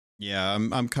 Yeah,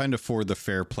 I'm kind of for the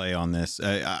fair play on this.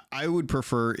 I would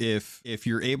prefer if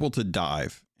you're able to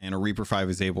dive and a Reaper 5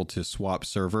 is able to swap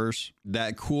servers,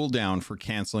 that cooldown for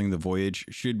canceling the voyage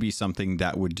should be something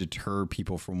that would deter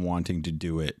people from wanting to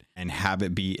do it and have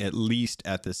it be at least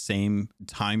at the same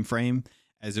time frame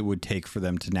as it would take for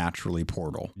them to naturally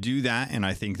portal. Do that, and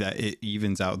I think that it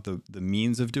evens out the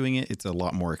means of doing it. It's a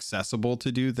lot more accessible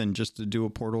to do than just to do a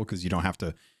portal, because you don't have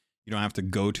to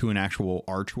go to an actual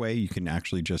archway. You can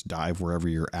actually just dive wherever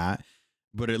you're at,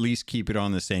 but at least keep it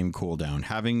on the same cooldown.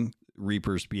 Having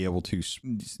Reapers be able to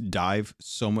dive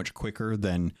so much quicker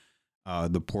than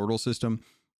the portal system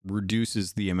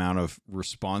reduces the amount of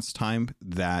response time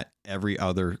that every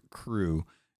other crew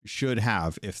should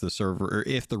have if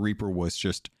the Reaper was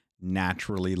just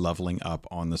naturally leveling up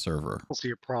on the server. I don't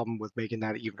see a problem with making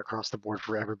that even across the board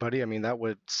for everybody. I mean, that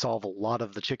would solve a lot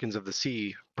of the chickens of the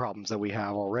sea problems that we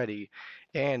have already,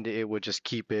 and it would just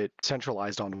keep it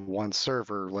centralized on one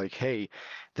server. Like, hey,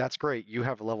 that's great. You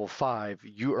have level 5.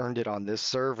 You earned it on this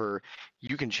server.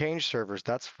 You can change servers.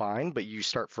 That's fine, but you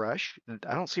start fresh.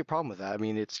 I don't see a problem with that. I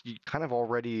mean, it's kind of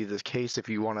already the case if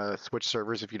you want to switch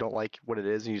servers if you don't like what it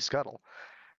is and you scuttle.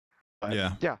 But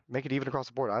yeah, make it even across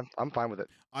the board. I'm fine with it.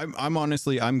 I'm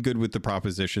honestly good with the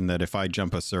proposition that if I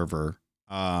jump a server,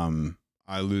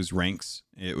 I lose ranks.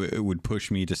 It would push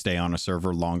me to stay on a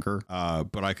server longer.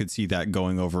 But I could see that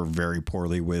going over very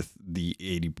poorly with the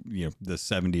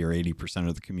 70 or 80%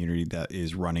 of the community that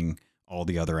is running all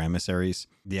the other emissaries.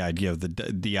 The idea of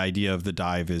the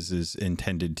dive is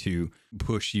intended to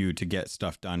push you to get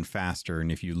stuff done faster,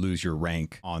 and if you lose your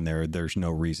rank on there, there's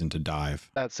no reason to dive.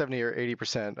 That 70 or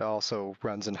 80% also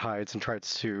runs and hides and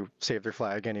tries to save their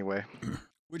flag anyway.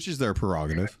 Which is their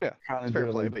prerogative. Yeah, Kind of fair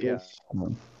do play, like but yeah. this,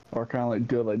 or kind of like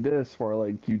do it like this, where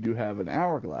like you do have an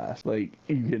hourglass. Like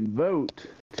you can vote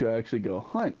to actually go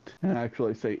hunt and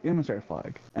actually say emissary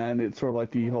flag, and it's sort of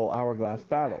like the whole hourglass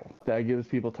battle that gives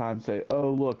people time to say, oh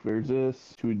look, there's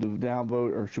this, should we do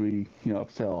downvote or should we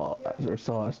sell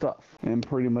our stuff, and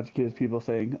pretty much gives people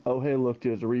saying, oh hey look,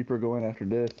 there's a Reaper going after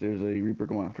this, there's a Reaper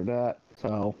going after that,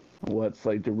 so what's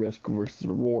like the risk versus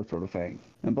reward sort of thing.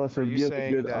 And plus Are you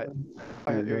saying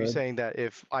are you saying that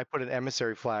if I put an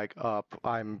emissary flag up,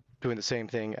 I'm doing the same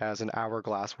thing as an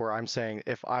hourglass, where I'm saying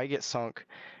if I get sunk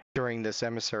during this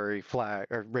emissary flag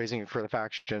or raising it for the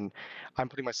faction, I'm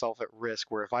putting myself at risk,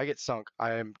 where if I get sunk,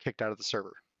 I am kicked out of the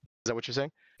server. Is that what you're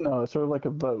saying? No, it's sort of like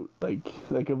a vote,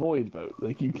 like a void vote.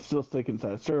 Like you can still stick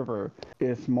inside a server.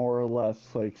 It's more or less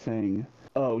like saying,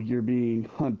 oh, you're being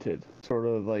hunted. Sort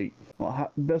of like,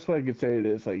 well, best way I could say it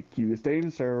is like you can stay in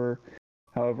the server,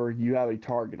 however, you have a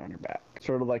target on your back.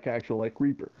 Sort of like actual like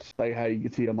Reapers, like how you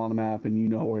can see them on the map and you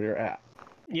know where they're at.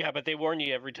 Yeah, but they warn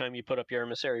you every time you put up your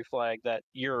emissary flag that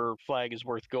your flag is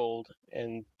worth gold,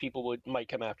 and people might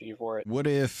come after you for it. What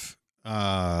if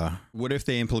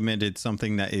they implemented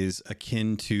something that is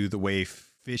akin to the way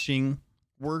fishing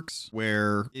works,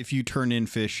 where if you turn in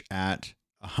fish at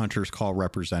a hunter's call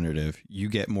representative, you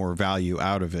get more value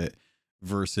out of it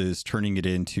versus turning it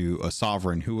into a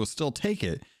sovereign who will still take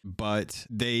it, but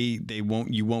you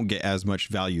won't get as much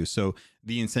value. So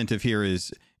the incentive here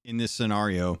is, in this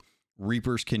scenario,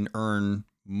 Reapers can earn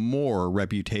more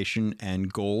reputation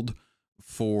and gold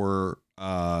for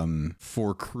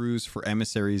crews, for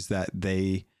emissaries that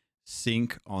they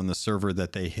sink on the server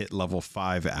that they hit level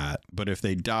 5 at. But if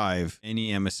they dive,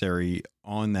 any emissary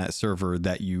on that server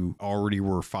that you already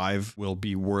were 5 will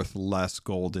be worth less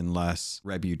gold and less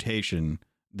reputation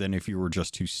than if you were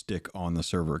just to stick on the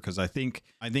server. Because I think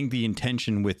the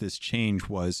intention with this change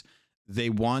was they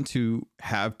want to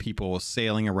have people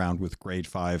sailing around with grade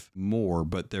 5 more,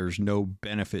 but there's no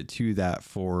benefit to that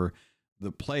for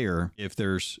the player if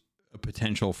there's a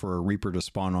potential for a Reaper to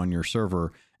spawn on your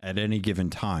server at any given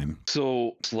time.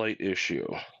 So, slight issue.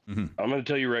 Mm-hmm. I'm going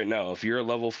to tell you right now, if you're a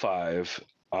level 5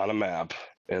 on a map,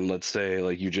 and let's say,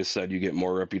 like you just said, you get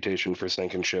more reputation for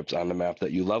sinking ships on the map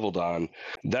that you leveled on,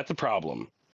 that's a problem.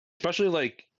 Especially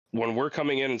like when we're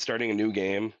coming in and starting a new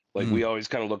game, like we always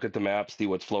kind of look at the map, see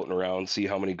what's floating around, see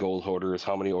how many gold hoarders,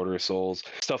 how many order of souls,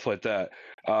 stuff like that.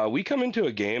 We come into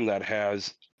a game that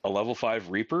has a level 5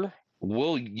 Reaper,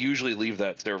 we'll usually leave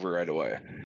that server right away,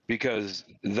 because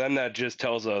then that just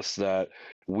tells us that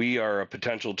we are a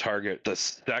potential target the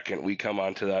second we come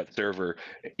onto that server.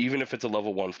 Even if it's a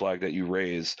level 1 flag that you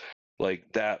raise, like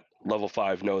that level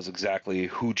 5 knows exactly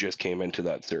who just came into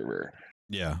that server.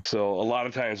 Yeah. So a lot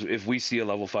of times if we see a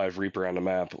level 5 Reaper on the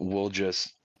map, we'll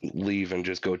just leave and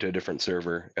just go to a different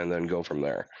server and then go from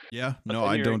there. Yeah, no,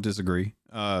 I don't disagree.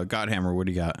 Godhammer, what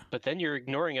do you got? But then you're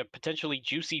ignoring a potentially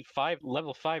juicy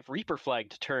level 5 Reaper flag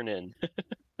to turn in.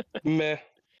 Meh.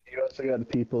 You also got the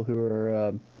people who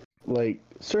are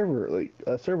server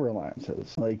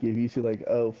alliances. Like if you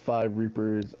see 5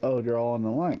 Reapers, they're all on the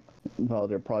line. Well,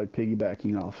 they're probably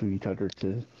piggybacking off of each other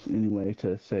to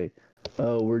say,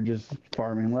 we're just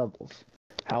farming levels.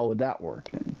 How would that work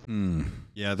then?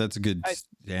 Yeah, that's a good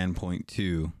standpoint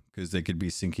too, because they could be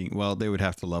sinking. Well, they would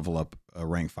have to level up a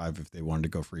rank 5 if they wanted to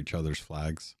go for each other's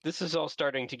flags. This is all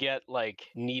starting to get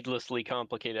needlessly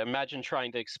complicated. Imagine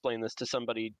trying to explain this to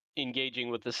somebody engaging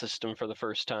with the system for the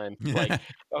first time.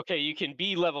 Okay, you can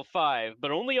be level 5, but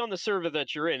only on the server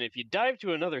that you're in. If you dive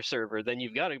to another server, then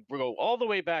you've got to go all the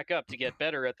way back up to get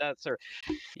better at that server.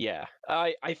 Yeah,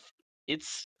 I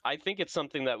think it's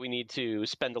something that we need to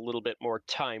spend a little bit more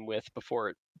time with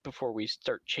before we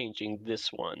start changing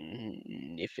this one,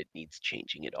 if it needs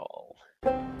changing at all.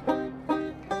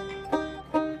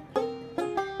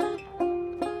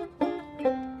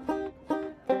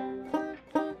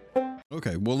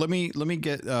 Okay, well let me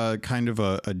get kind of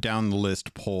a down the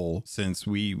list poll, since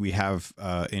we have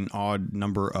an odd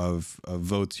number of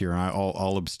votes here, and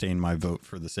I'll abstain my vote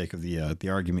for the sake of the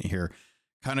argument here.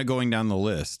 Kind of going down the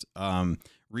list,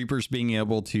 Reapers being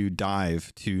able to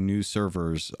dive to new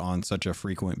servers on such a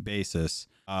frequent basis,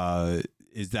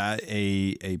 is that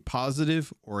a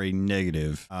positive or a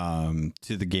negative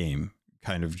to the game,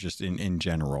 kind of just in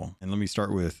general? And let me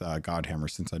start with Godhammer,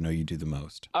 since I know you do the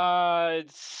most.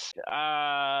 It's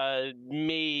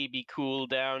maybe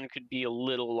cooldown could be a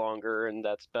little longer, and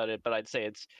that's about it. But I'd say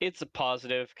it's a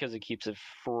positive because it keeps it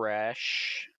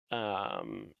fresh.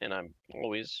 And I'm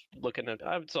always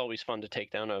it's always fun to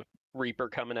take down a Reaper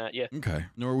coming at you. Okay.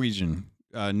 Norwegian,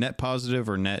 net positive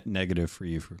or net negative for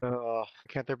you?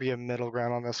 Can't there be a middle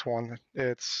ground on this one?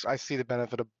 I see the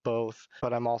benefit of both,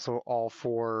 but I'm also all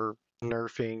for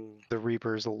nerfing the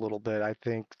Reapers a little bit. I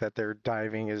think that their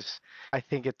diving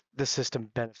the system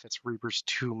benefits Reapers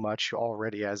too much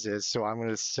already as is. So I'm going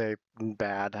to say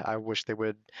bad. I wish they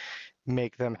would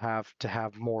make them have to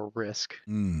have more risk.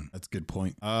 That's a good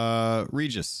point.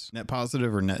 Regis, net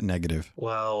positive or net negative?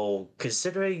 Well,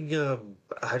 considering,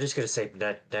 I'm just going to say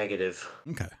net negative.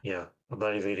 Okay. Yeah, I'm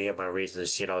not even going to get my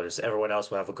reasons. Just everyone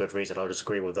else will have a good reason. I'll just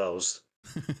agree with those.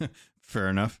 Fair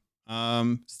enough.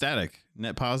 Static,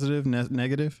 net positive, net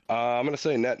negative? I'm going to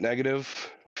say net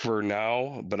negative for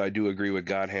now, but I do agree with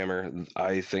Godhammer.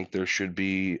 I think there should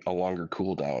be a longer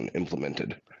cooldown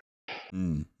implemented.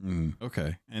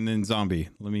 Okay. And then Zombie,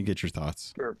 let me get your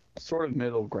thoughts. Sort of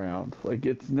middle ground.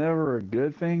 It's never a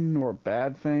good thing nor a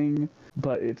bad thing,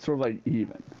 but it's sort of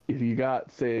even. If you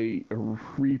got, say, a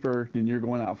Reaper, then you're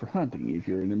going out for hunting. If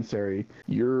you're an emissary,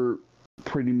 you're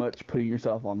pretty much putting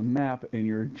yourself on the map and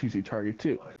you're choosing target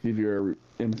too. If you're an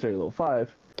emissary level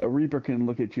 5, a Reaper can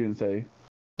look at you and say,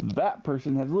 that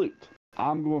person has loot.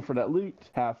 I'm going for that loot,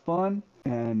 have fun,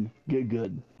 and get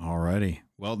good. Alrighty.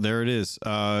 Well, there it is.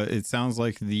 It sounds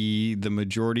like the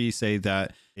majority say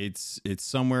that it's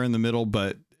somewhere in the middle,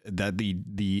 but that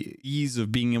the ease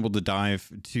of being able to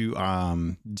dive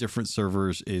to different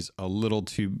servers is a little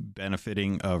too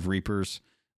benefiting of Reapers,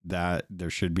 that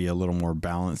there should be a little more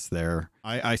balance there.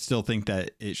 I still think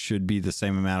that it should be the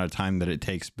same amount of time that it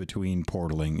takes between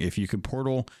portaling. If you could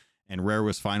portal, and Rare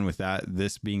was fine with that,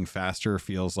 this being faster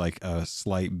feels like a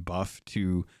slight buff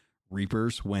to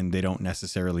Reapers when they don't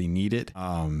necessarily need it.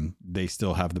 They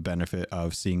still have the benefit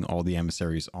of seeing all the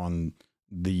emissaries on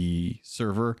the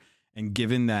server. And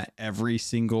given that every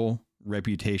single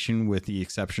reputation, with the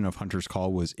exception of Hunter's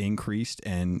Call, was increased,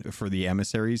 and for the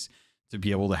emissaries to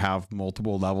be able to have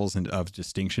multiple levels of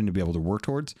distinction to be able to work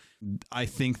towards, I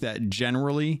think that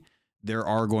generally there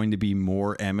are going to be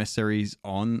more emissaries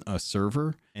on a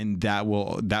server, and that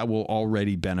will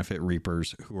already benefit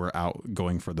Reapers who are out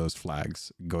going for those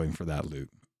flags, going for that loot.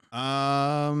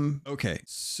 Okay,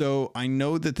 so I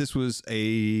know that this was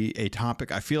a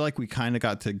topic. I feel like we kind of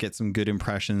got to get some good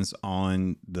impressions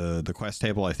on the quest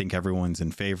table. I think everyone's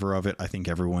in favor of it. I think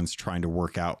everyone's trying to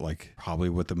work out like probably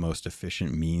what the most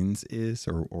efficient means is,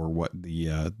 or what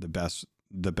the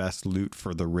best loot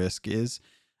for the risk is.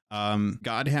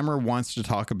 Godhammer wants to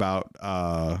talk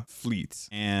about fleets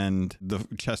and the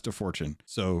chest of fortune.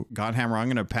 So Godhammer, I'm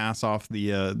going to pass off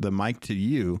the mic to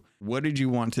you. What did you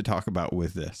want to talk about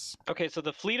with this? Okay, so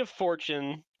the fleet of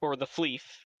fortune, or the fleef,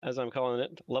 as I'm calling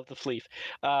it, love the fleef,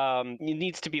 it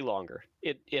needs to be longer.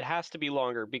 It has to be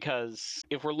longer, because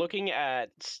if we're looking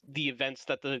at the events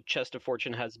that the chest of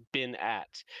fortune has been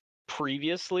at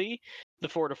previously, the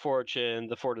Fort of Fortune,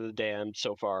 the Fort of the Damned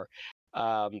so far,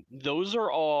 those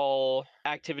are all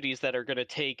activities that are going to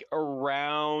take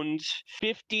around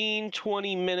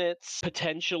 15-20 minutes,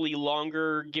 potentially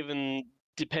longer,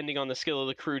 depending on the skill of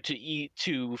the crew,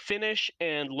 to finish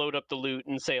and load up the loot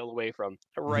and sail away from.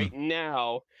 Right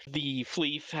now, the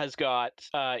fleef has got,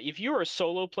 if you're a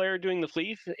solo player doing the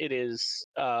fleef, it is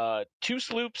 2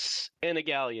 sloops and a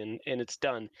galleon, and it's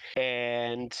done.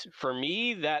 And for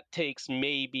me, that takes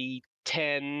maybe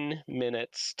 10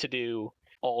 minutes to do,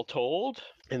 all told,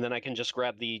 and then I can just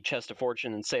grab the chest of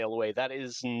fortune and sail away. That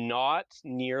is not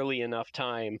nearly enough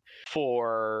time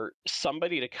for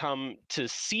somebody to come to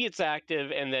see it's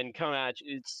active and then come at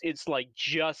you. It's like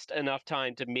just enough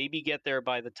time to maybe get there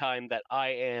by the time that I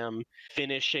am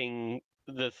finishing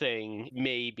the thing,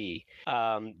 maybe.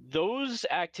 Those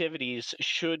activities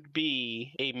should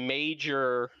be a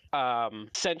major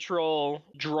central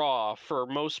draw for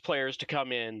most players to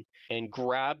come in and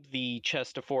grab the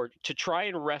chest of fortune, to try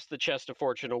and wrest the chest of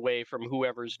fortune away from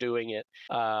whoever's doing it.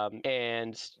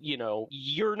 And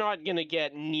you're not going to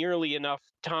get nearly enough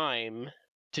time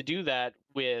to do that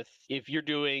if you're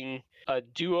doing a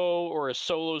duo or a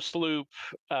solo sloop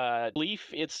leaf.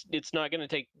 It's not going to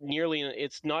take nearly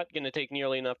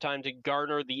enough time to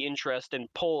garner the interest and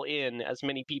pull in as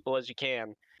many people as you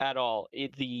can at all.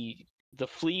 The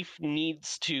fleef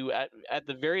needs to, at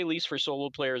the very least for solo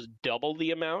players, double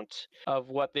the amount of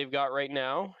what they've got right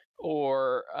now,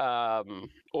 or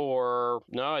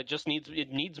no, it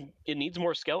needs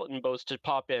more skeleton bows to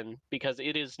pop in, because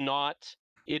it is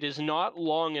not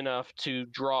long enough to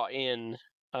draw in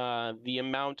the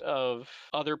amount of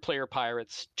other player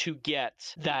pirates to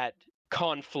get that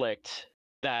conflict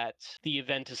that the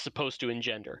event is supposed to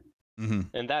engender.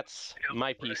 And that's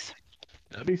my piece.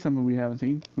 That'd be something we haven't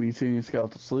seen. We've seen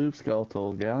skeletal sloop,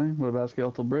 skeletal galleon. What about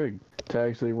skeletal brig to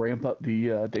actually ramp up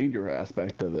the danger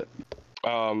aspect of it?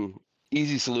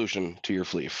 Easy solution to your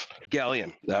fleef.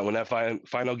 Galleon. When that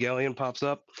final galleon pops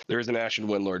up, there's an Ashen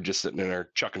Windlord just sitting in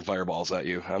there chucking fireballs at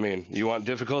you. I mean, you want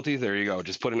difficulty? There you go.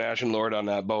 Just put an Ashen Lord on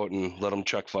that boat and let him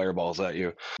chuck fireballs at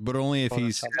you. But only if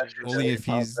he's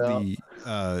the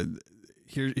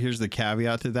here's the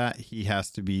caveat to that: he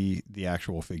has to be the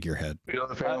actual figurehead. The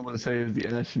other thing I want to say is the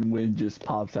Ashen Wind just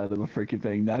pops out of a freaking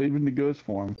thing. Not even the ghost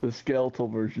form, the skeletal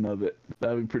version of it.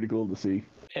 That'd be pretty cool to see.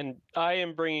 And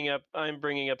I'm bringing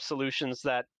up solutions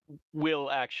that will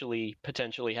actually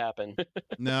potentially happen.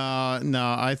 No,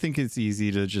 I think it's easy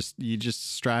to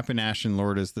just strap an Ashen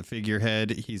Lord as the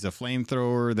figurehead. He's a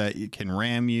flamethrower that can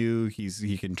ram you.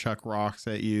 He can chuck rocks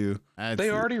at you.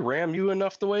 They already ram you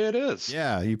enough the way it is.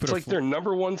 Yeah, it's like their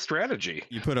number one strategy.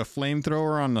 You put a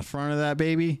flamethrower on the front of that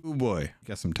baby. Oh boy,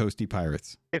 got some toasty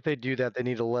pirates. If they do that, they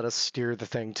need to let us steer the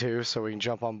thing too, so we can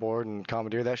jump on board and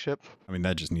commandeer that ship. I mean,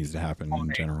 that just needs to happen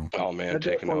in general. Oh man,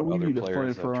 taking out other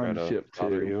players that try to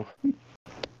bother you.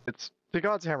 It's to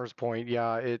God's Hammer's point.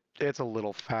 Yeah, it's a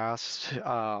little fast.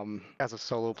 As a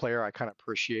solo player, I kind of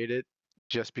appreciate it.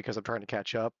 just because I'm trying to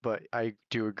catch up, but I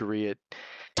do agree it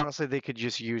honestly they could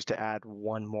just use to add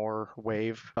one more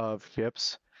wave of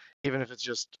ships. Even if it's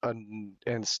just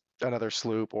another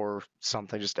sloop or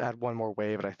something, just add one more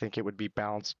wave, and I think it would be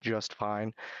balanced just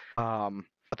fine.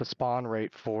 But the spawn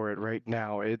rate for it right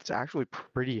now, it's actually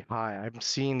pretty high. I'm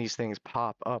seeing these things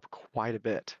pop up quite a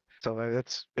bit. So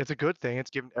it's a good thing.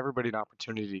 It's giving everybody an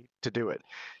opportunity to do it.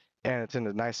 And it's in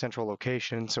a nice central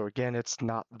location. So again, it's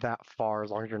not that far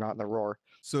as long as you're not in the roar.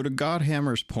 So to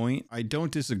Godhammer's point, I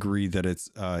don't disagree that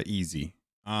it's easy.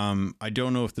 I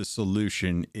don't know if the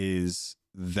solution is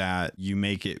that you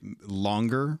make it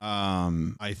longer.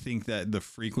 I think that the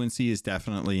frequency is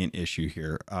definitely an issue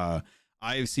here.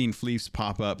 I have seen fleets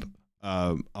pop up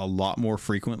a lot more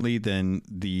frequently than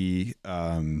the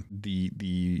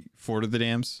Fort of the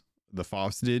Dams, the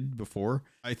FOFs did before.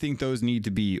 I think those need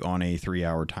to be on a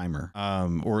 3-hour timer,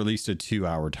 or at least a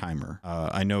 2-hour timer.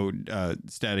 I know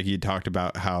Static, you talked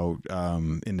about how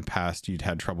in the past you'd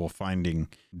had trouble finding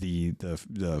the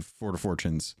Fort of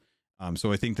Fortunes.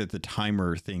 So I think that the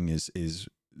timer thing is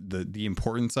the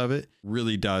importance of it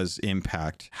really does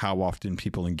impact how often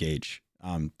people engage.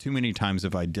 Too many times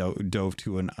have I dove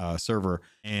to a server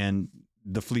and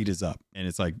the fleet is up, and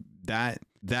it's like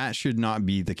that should not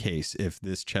be the case if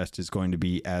this chest is going to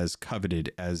be as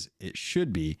coveted as it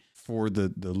should be for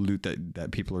the loot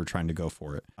that people are trying to go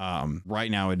for it.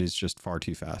 Right now it is just far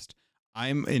too fast.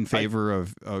 I'm in favor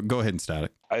of go ahead and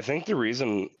Static. I think the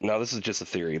reason, now this is just a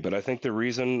theory, but I think the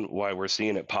reason why we're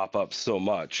seeing it pop up so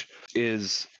much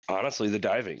is honestly the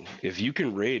diving. If you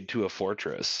can raid to a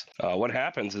fortress, what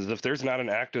happens is if there's not an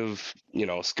active,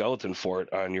 skeleton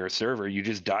fort on your server, you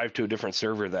just dive to a different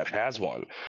server that has one.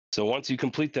 So once you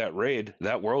complete that raid,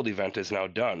 that world event is now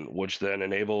done, which then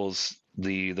enables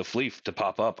the fleet to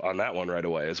pop up on that one right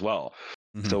away as well.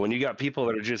 Mm-hmm. So when you got people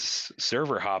that are just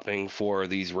server hopping for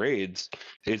these raids,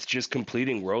 it's just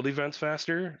completing world events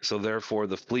faster. So therefore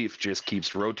the fleet just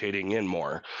keeps rotating in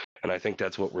more. And I think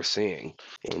that's what we're seeing.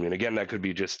 I mean, again, that could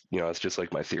be just, it's just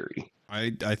like my theory.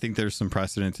 I think there's some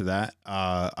precedent to that.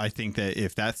 I think that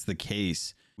if that's the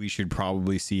case, we should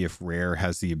probably see if Rare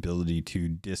has the ability to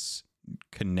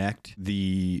disconnect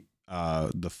the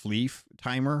Fleef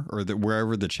timer, or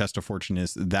wherever the Chest of Fortune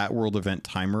is, that world event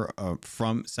timer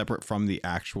separate from the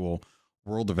actual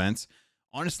world events.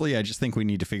 Honestly, I just think we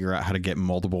need to figure out how to get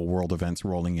multiple world events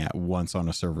rolling at once on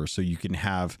a server, so you can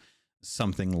have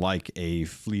something like a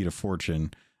Fleet of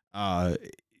Fortune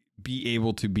be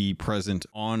able to be present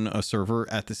on a server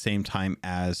at the same time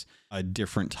as a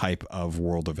different type of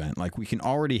world event. Like, we can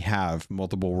already have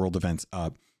multiple world events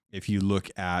up if you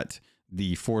look at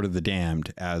the Fort of the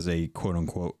Damned as a quote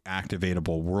unquote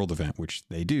activatable world event, which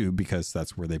they do because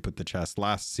that's where they put the chest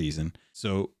last season.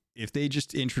 So if they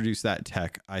just introduce that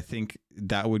tech, I think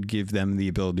that would give them the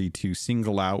ability to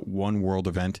single out one world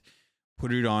event,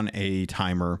 put it on a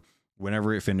timer.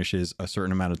 Whenever it finishes, a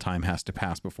certain amount of time has to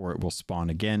pass before it will spawn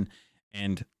again,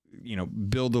 and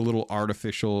build a little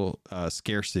artificial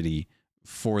scarcity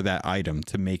for that item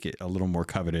to make it a little more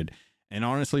coveted. And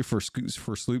honestly, for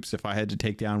sloops, if I had to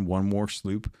take down one more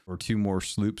sloop or two more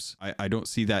sloops, I don't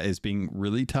see that as being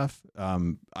really tough.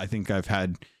 I think I've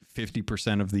had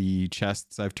 50% of the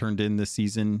chests I've turned in this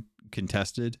season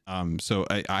contested. So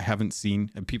I haven't seen,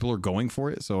 and people are going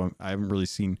for it, so I haven't really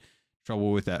seen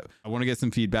trouble with that. I want to get some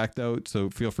feedback though,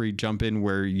 so feel free to jump in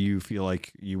where you feel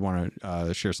like you want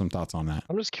to share some thoughts on that.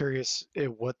 I'm just curious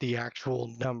what the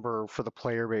actual number for the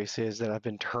player base is that I've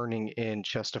been turning in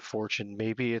Chest of Fortune.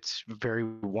 Maybe it's very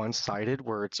one-sided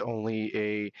where it's only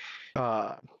a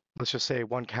let's just say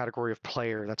one category of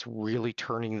player that's really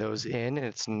turning those in, and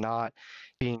it's not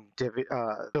being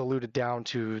diluted down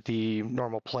to the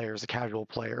normal players, the casual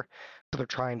player. So they're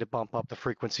trying to bump up the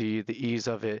frequency, the ease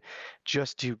of it,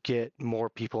 just to get more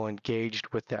people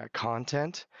engaged with that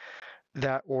content.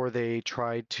 That, or they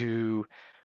tried to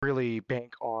really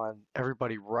bank on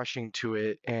everybody rushing to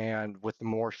it, and with the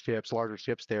more ships, larger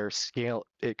ships there, scale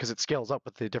it because it scales up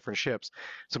with the different ships.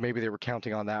 So maybe they were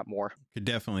counting on that more. Could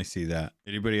definitely see that.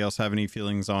 Anybody else have any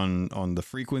feelings on the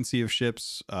frequency of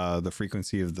ships, the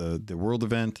frequency of the world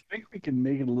event? I think we can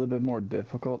make it a little bit more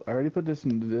difficult. I already put this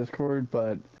in the Discord,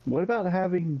 but what about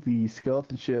having the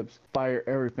skeleton ships fire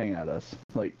everything at us?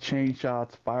 Like chain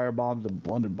shots, fire bombs, and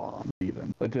blunted bombs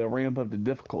even. Like to ramp up the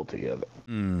difficulty of it.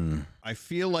 I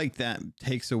feel like that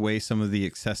takes away some of the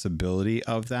accessibility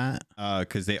of that,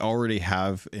 because they already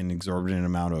have an exorbitant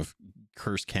amount of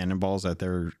cursed cannonballs at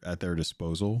their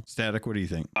disposal. Static, what do you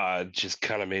think? Just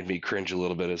kind of made me cringe a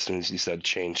little bit as soon as you said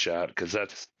chain shot, because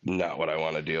that's not what I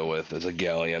want to deal with as a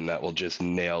galleon that will just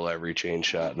nail every chain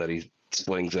shot that he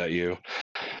slings at you.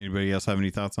 Anybody else have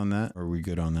any thoughts on that? Or are we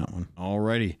good on that one?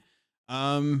 Alrighty.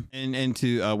 And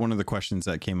to one of the questions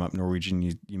that came up, Norwegian,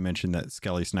 you mentioned that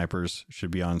Skelly snipers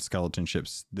should be on skeleton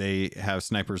ships. They have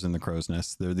snipers in the crow's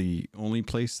nest. They're the only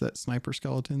place that sniper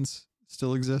skeletons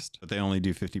still exist, but they only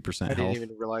do 50% health. I didn't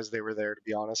even realize they were there, to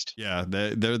be honest. Yeah,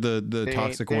 they're the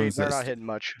toxic ones. They're not hitting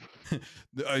much.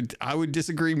 I would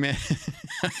disagree, man.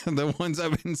 The ones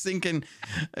I've been sinking,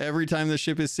 every time the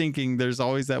ship is sinking, there's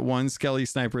always that one Skelly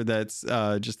sniper that's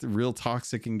just real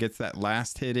toxic and gets that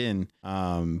last hit in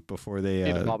before they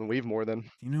Even Bob and Weave more than.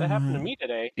 You know That happened to what? me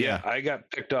today. Yeah, I got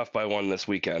picked off by one this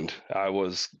weekend. I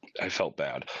felt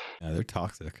bad. Yeah, they're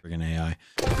toxic. Friggin' AI.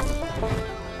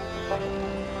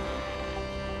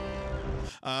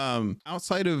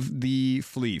 Outside of the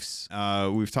fleets,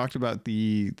 we've talked about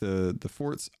the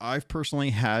forts. I've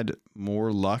personally had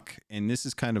more luck, and this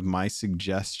is kind of my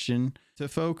suggestion to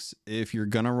folks. If you're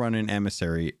gonna run an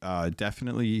emissary,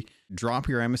 definitely drop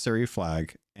your emissary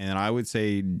flag, and I would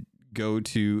say go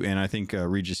to, and I think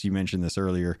Regis, you mentioned this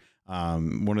earlier.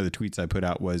 One of the tweets I put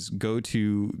out was go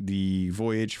to the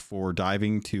voyage for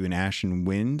diving to an Ashen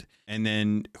Wind, and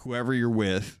then whoever you're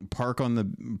with, park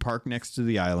next to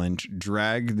the island,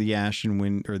 drag the Ashen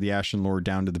Wind or the Ashen Lord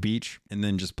down to the beach, and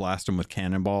then just blast them with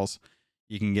cannonballs.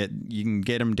 You can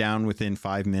get them down within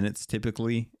 5 minutes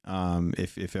typically,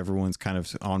 if everyone's kind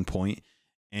of on point.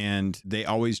 And they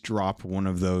always drop one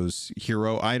of those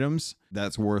hero items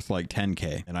that's worth like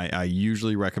 10k, and I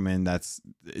usually recommend that's,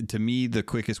 to me, the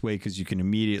quickest way, because you can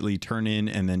immediately turn in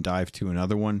and then dive to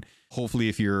another one. Hopefully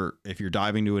if you're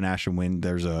diving to an Ashen Wind,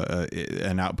 there's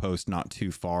an outpost not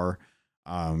too far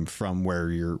from where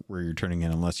you're turning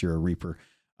in, unless you're a Reaper.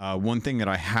 One thing that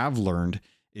I have learned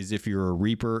is if you're a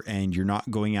Reaper and you're not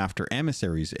going after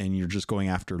emissaries and you're just going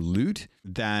after loot,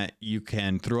 that you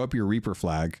can throw up your Reaper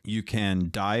flag, you can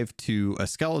dive to a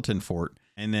skeleton fort,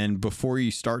 and then before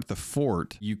you start the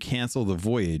fort, you cancel the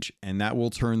voyage, and that will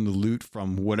turn the loot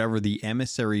from whatever the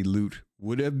emissary loot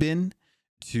would have been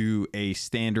to a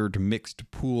standard mixed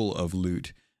pool of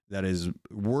loot that is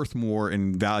worth more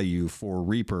in value for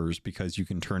Reapers, because you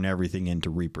can turn everything into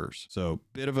Reapers. So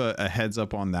bit of a heads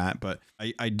up on that, but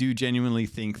I do genuinely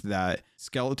think that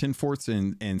skeleton forts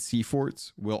and sea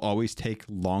forts will always take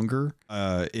longer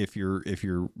if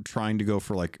you're trying to go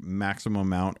for like maximum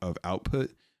amount of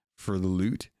output for the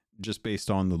loot, just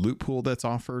based on the loot pool that's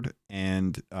offered,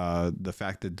 and the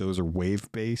fact that those are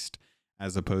wave based,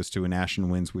 as opposed to an Ashen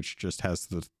Winds, which just has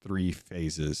the 3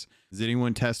 phases. Has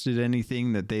anyone tested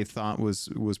anything that they thought was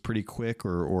pretty quick,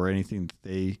 or anything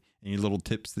that any little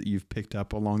tips that you've picked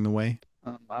up along the way?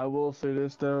 I will say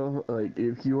this though, like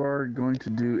if you are going to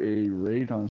do a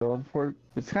raid on Skeleton Fort,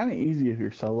 it's kind of easy if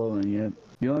you're soloing it.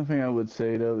 The only thing I would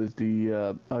say though is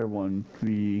the other one,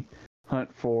 the hunt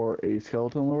for a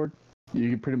Skeleton Lord. You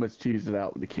can pretty much cheese it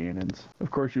out with the cannons. Of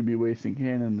course, you'll be wasting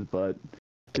cannons, but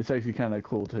it's actually kind of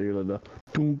cool to hear the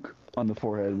dunk on the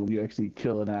forehead when you actually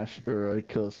kill an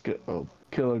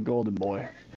kill a golden boy.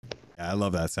 Yeah, I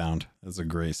love that sound. That's a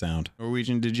great sound.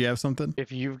 Norwegian, did you have something?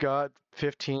 If you've got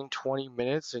 15, 20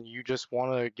 minutes and you just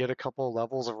want to get a couple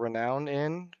levels of renown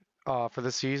in for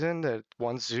the season, that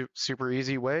one super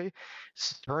easy way,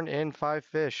 turn in 5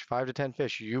 fish, 5 to 10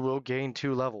 fish. You will gain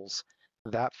 2 levels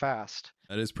that fast.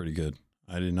 That is pretty good.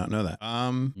 I did not know that.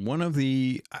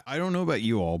 I don't know about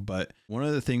you all, but one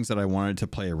of the things that I wanted to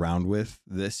play around with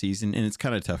this season, and it's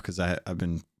kind of tough because I've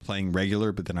been playing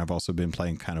regular, but then I've also been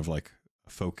playing kind of like a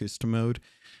focused mode.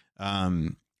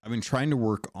 I've been trying to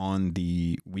work on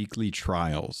the weekly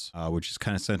trials, which is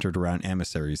kind of centered around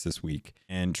emissaries this week,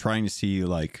 and trying to see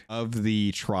like of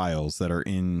the trials that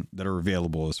are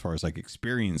available as far as like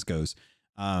experience goes,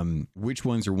 which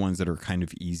ones are ones that are kind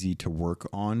of easy to work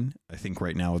on. I think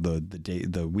right now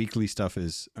the weekly stuff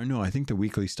is, or no, I think the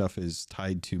weekly stuff is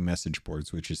tied to message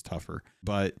boards, which is tougher.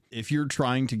 But if you're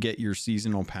trying to get your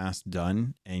seasonal pass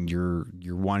done and you're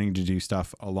wanting to do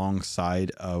stuff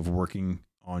alongside of working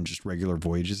on just regular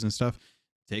voyages and stuff,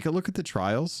 take a look at the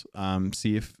trials,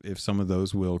 see if some of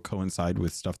those will coincide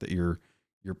with stuff that you're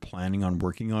planning on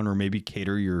working on, or maybe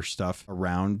cater your stuff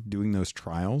around doing those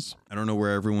trials. I don't know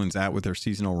where everyone's at with their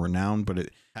seasonal renown, but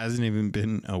it hasn't even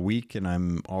been a week and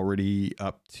I'm already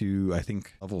up to, I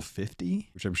think, level 50,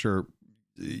 which I'm sure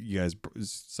you guys,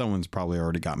 someone's probably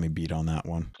already got me beat on that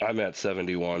one. I'm at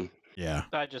 71. Yeah.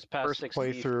 I just passed First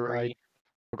 63. playthrough,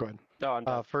 go ahead. No, I'm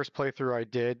done. First playthrough I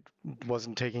did,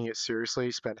 wasn't taking it seriously,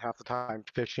 spent half the time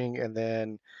fishing and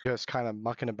then just kind of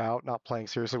mucking about, not playing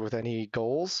seriously with any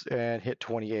goals, and hit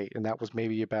 28. And that was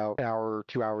maybe about an hour,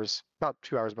 2 hours, about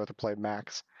 2 hours worth of play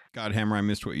max. Godhammer, I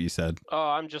missed what you said. Oh,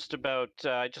 I'm just about.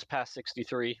 I just passed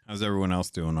 63. How's everyone else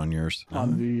doing on yours?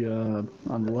 On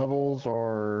the levels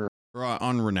or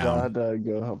On renown.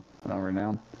 go on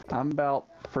renown. I'm about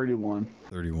 31.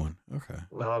 31. Okay.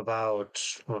 I'm about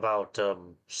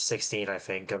 16, I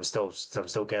think. I'm still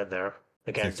getting there.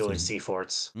 Again, 16. doing C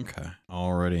forts. Okay.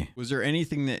 Alrighty. Was there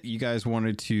anything that you guys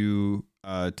wanted to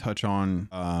touch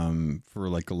on for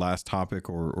like the last topic,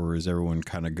 or is everyone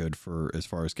kind of good for as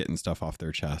far as getting stuff off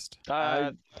their chest? Go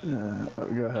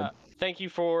ahead. Thank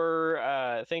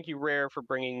you, Rare, for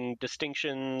bringing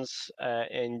distinctions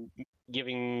and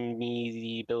giving me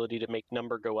the ability to make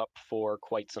number go up for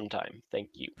quite some time. Thank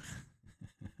you.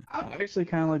 I actually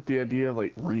kind of like the idea of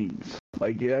like rings.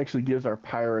 Like it actually gives our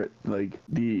pirate like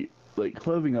the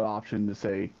clothing option to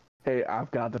say, "Hey,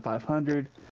 I've got the 500.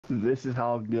 This is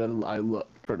how good I look,"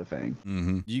 sort of thing.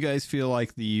 Mm-hmm. Do you guys feel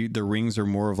like the rings are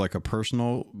more of like a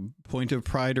personal point of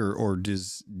pride, or do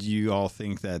you all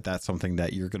think that that's something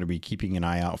that you're going to be keeping an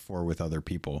eye out for with other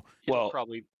people?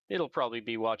 It'll probably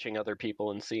be watching other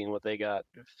people and seeing what they got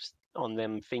on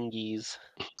them fingies.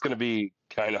 It's going to be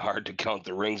kind of hard to count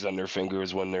the rings on their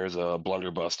fingers when there's a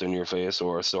blunderbuss in your face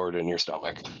or a sword in your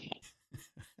stomach.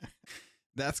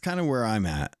 That's kind of where I'm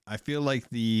at. I feel like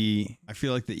the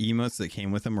emotes that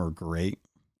came with them are great.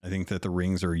 I think that the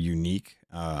rings are unique.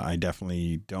 I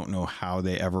definitely don't know how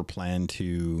they ever plan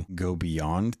to go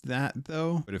beyond that,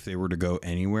 though. But if they were to go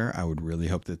anywhere, I would really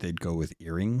hope that they'd go with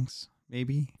earrings,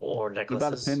 maybe. Or What about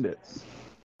necklaces. pendants?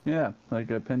 Yeah,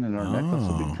 like a pendant or necklace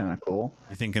would be kind of cool.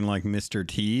 You're thinking like Mr.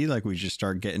 T, like we just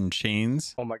start getting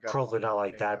chains? Oh my god. Probably not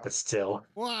like that, but still.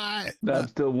 What? I'm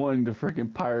still wanting the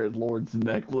freaking pirate lord's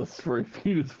necklace for a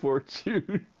Venus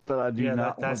fortune, but I do Yeah,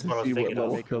 not want that's to what I'm see what thinking of.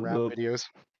 level Make comes rap up. videos.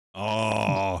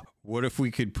 Oh, what if we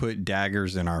could put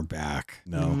daggers in our back?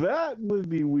 No. That would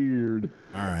be weird.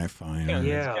 All right, fine. Yeah, all right.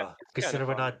 Yeah, it's consider kinda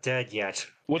we're fun. not dead yet.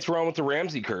 What's wrong with the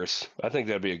Ramsey curse? I think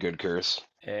that'd be a good curse.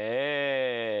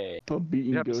 Hey. A beaten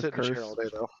You have to ghost sit in the chair curse. all day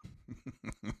though.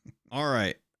 All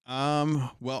right.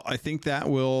 Well, I think that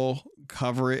will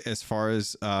cover it as far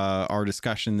as our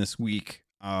discussion this week.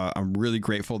 I'm really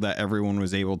grateful that everyone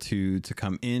was able to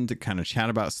come in to kind of chat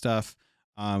about stuff.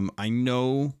 I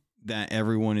know that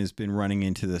everyone has been running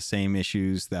into the same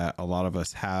issues that a lot of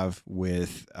us have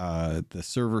with the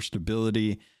server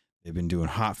stability. They've been doing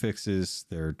hot fixes.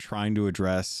 They're trying to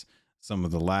address some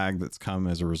of the lag that's come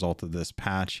as a result of this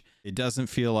patch. It doesn't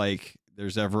feel like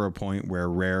there's ever a point where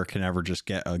Rare can ever just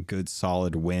get a good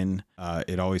solid win.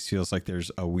 It always feels like there's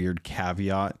a weird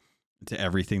caveat to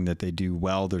everything that they do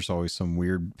well. There's always some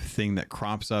weird thing that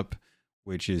crops up,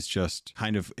 which is just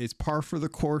kind of, it's par for the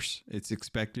course. It's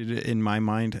expected in my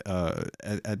mind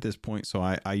at this point. So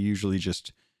I usually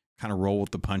just kind of roll with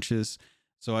the punches.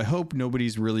 So I hope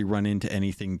nobody's really run into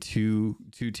anything too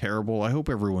terrible. I hope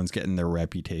everyone's getting their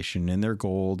reputation and their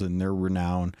gold and their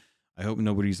renown. I hope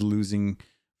nobody's losing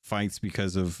fights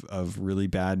because of really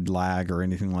bad lag or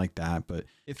anything like that. But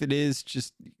if it is,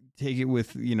 just take it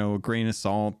with, a grain of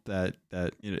salt that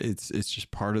it's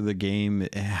just part of the game.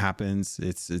 It happens.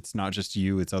 It's not just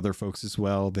you, it's other folks as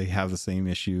well. They have the same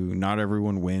issue. Not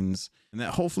everyone wins. And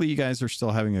that hopefully you guys are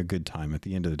still having a good time at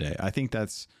the end of the day. I think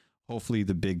that's hopefully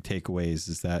the big takeaways,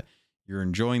 is that you're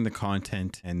enjoying the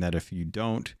content, and that if you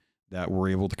don't, that we're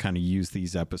able to kind of use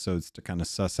these episodes to kind of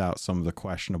suss out some of the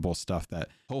questionable stuff that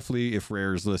hopefully, if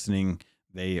Rare is listening,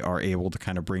 they are able to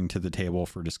kind of bring to the table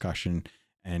for discussion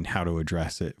and how to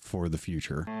address it for the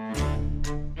future.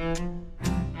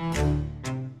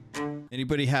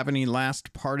 Anybody have any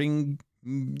last parting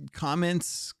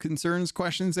comments, concerns,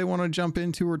 questions they want to jump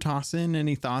into or toss in?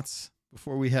 Any thoughts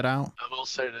before we head out? I will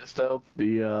say this though,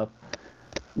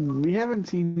 we haven't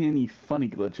seen any funny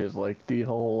glitches like the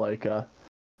whole like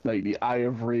the Eye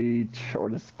of Rage or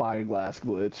the Spyglass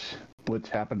glitch, which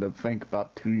happened, I think,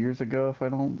 about 2 years ago, if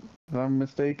I'm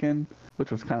mistaken,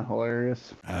 which was kind of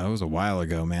hilarious. That was a while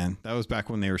ago, man. That was back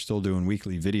when they were still doing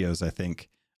weekly videos, I think.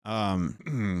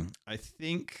 I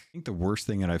think the worst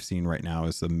thing that I've seen right now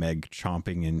is the Meg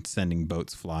chomping and sending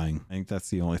boats flying. I think that's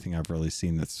the only thing I've really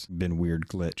seen that's been weird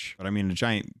glitch. But I mean, a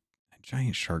giant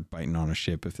shark biting on a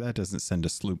ship, if that doesn't send a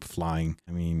sloop flying,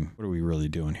 I mean, what are we really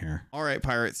doing here? All right,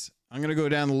 pirates, I'm going to go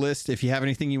down the list. If you have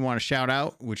anything you want to shout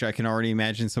out, which I can already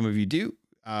imagine some of you do,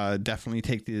 definitely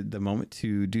take the moment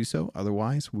to do so.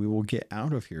 Otherwise, we will get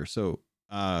out of here. So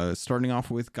Starting off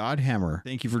with Godhammer.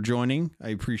 Thank you for joining. I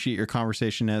appreciate your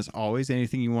conversation as always.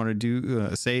 Anything you want to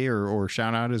do, say or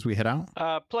shout out as we head out?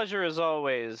 Pleasure as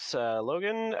always,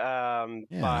 Logan.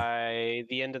 Yeah. By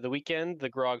the end of the weekend, the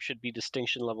grog should be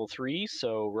distinction level 3,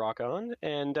 so rock on.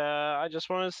 And I just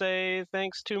want to say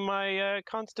thanks to my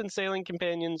constant sailing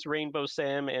companions, Rainbow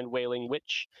Sam and Wailing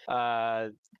Witch.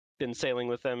 Been sailing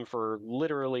with them for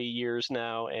literally years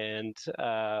now, and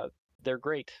they're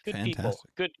great. Good people.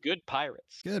 Good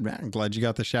pirates. Good, man. I'm glad you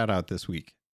got the shout out this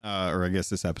week. Or I guess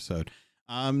this episode.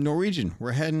 Norwegian,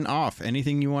 we're heading off.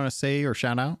 Anything you want to say or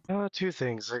shout out? Two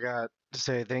things. I got to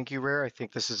say thank you, Rare. I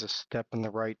think this is a step in the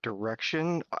right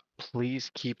direction.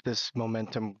 Please keep this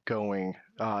momentum going.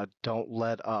 Don't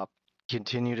let up.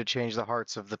 Continue to change the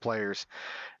hearts of the players.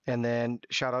 And then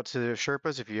shout out to the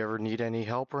Sherpas. If you ever need any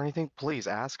help or anything, please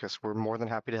ask us. We're more than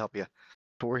happy to help you.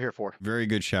 What we're here for. Very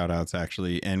good shout outs,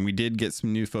 actually. And we did get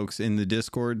some new folks in the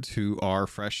Discord who are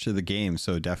fresh to the game.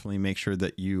 So definitely make sure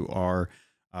that you are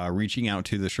reaching out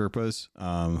to the Sherpas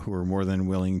who are more than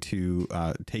willing to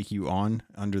take you on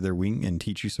under their wing and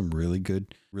teach you some really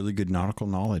good nautical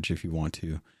knowledge if you want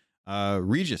to.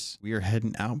 Regis, we are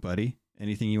heading out, buddy.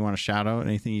 Anything you want to shout out?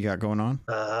 Anything you got going on?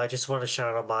 I just want to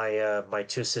shout out my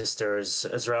two sisters,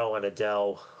 Azrael and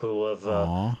Adele, who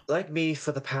have, like me,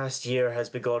 for the past year, has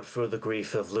been going through the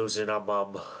grief of losing our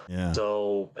mom. Yeah.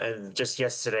 So, and just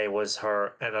yesterday was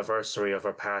her anniversary of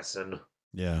her passing.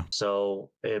 Yeah.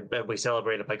 So, and we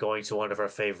celebrated by going to one of her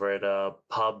favorite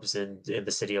pubs in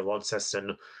the city of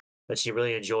Launceston that she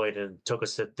really enjoyed and took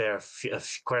us there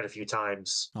quite a few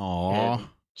times. Aww. And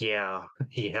yeah,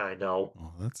 I know.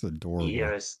 Oh, that's adorable.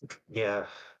 Yes, yeah,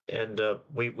 and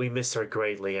we miss her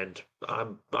greatly, and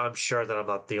I'm sure that I'm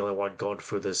not the only one going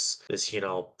through this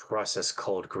process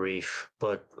called grief.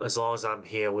 But as long as I'm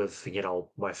here with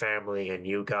my family and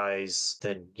you guys,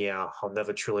 then yeah, I'll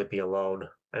never truly be alone.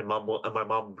 And my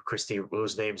mom, Christy,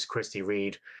 whose name's Christy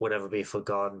Reed, will never be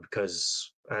forgotten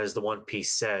because, as the One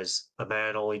Piece says, a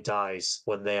man only dies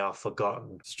when they are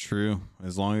forgotten. It's true.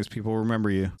 As long as people remember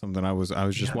you. Something I was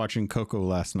just watching Coco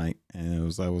last night, and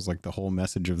that was like the whole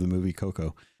message of the movie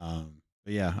Coco. But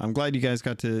yeah, I'm glad you guys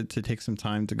got to take some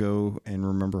time to go and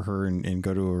remember her and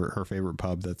go to her favorite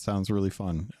pub. That sounds really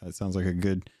fun. It sounds like a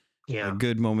good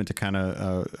moment to kind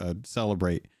of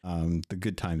celebrate the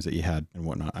good times that you had and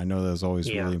whatnot. I know that was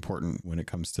always really important when it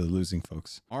comes to losing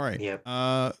folks. All right.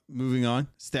 Yeah. Moving on.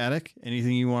 Static,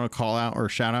 anything you want to call out or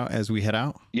shout out as we head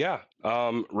out? Yeah.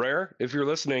 Rare, if you're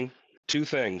listening, two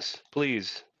things.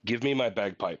 Please give me my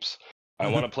bagpipes. I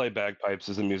want to play bagpipes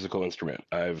as a musical instrument.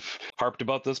 I've harped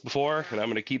about this before, and I'm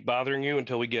going to keep bothering you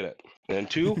until we get it. And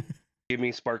two, give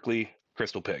me sparkly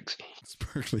crystal pigs.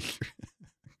 Sparkly.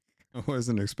 I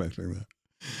wasn't expecting that.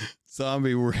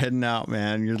 Zombie, we're heading out,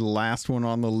 man. You're the last one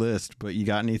on the list, but you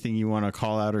got anything you want to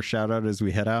call out or shout out as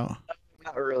we head out?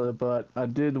 Not really, but I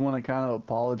did want to kind of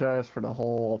apologize for the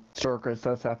whole circus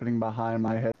that's happening behind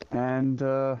my head. And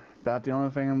about the only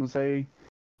thing I'm going to say,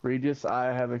 Regis,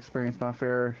 I have experienced my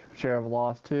fair share of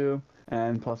loss too,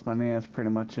 and plus my nan's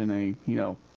pretty much in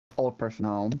a, old person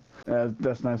home.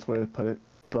 That's a nice way to put it.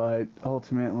 But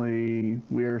ultimately,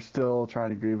 we're still trying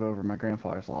to grieve over my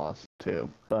grandfather's loss too.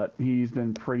 But he's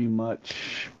been pretty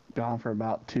much gone for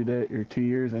about 2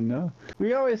 years, and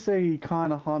we always say he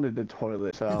kind of haunted the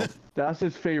toilet. So that's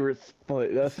his favorite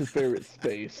split. That's his favorite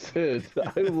space.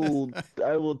 I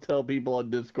will tell people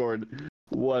on Discord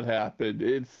what happened.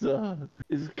 It's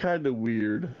kind of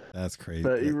weird. That's crazy.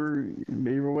 But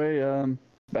either way, about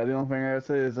the only thing I gotta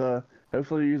say is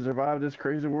hopefully you survive this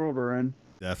crazy world we're in.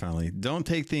 Definitely. Don't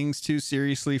take things too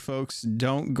seriously, folks.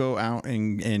 Don't go out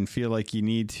and feel like you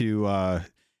need to,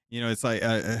 it's like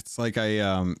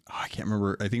I can't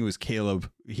remember. I think it was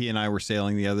Caleb. He and I were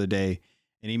sailing the other day,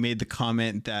 and he made the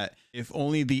comment that if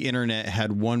only the internet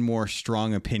had one more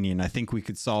strong opinion, I think we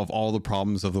could solve all the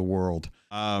problems of the world.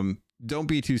 Don't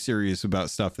be too serious about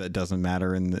stuff that doesn't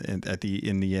matter in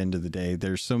the end of the day.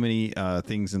 There's so many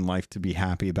things in life to be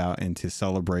happy about and to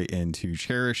celebrate and to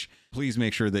cherish. Please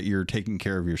make sure that you're taking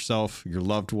care of yourself, your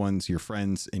loved ones, your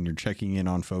friends, and you're checking in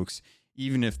on folks,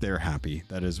 even if they're happy.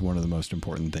 That is one of the most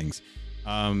important things.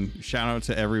 Shout out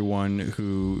to everyone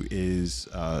who is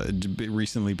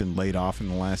recently been laid off in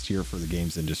the last year for the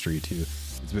games industry too.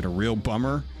 It's been a real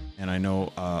bummer. And I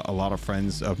know a lot of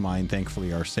friends of mine,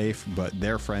 thankfully, are safe, but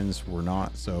their friends were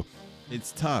not. So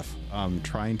it's tough.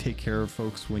 Try and take care of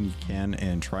folks when you can,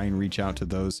 and try and reach out to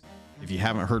those if you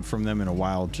haven't heard from them in a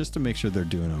while, just to make sure they're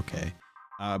doing okay.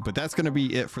 But that's going to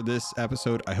be it for this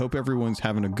episode. I hope everyone's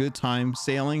having a good time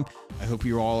sailing. I hope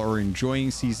you all are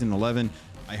enjoying season 11.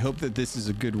 I hope that this is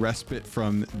a good respite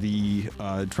from the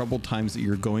troubled times that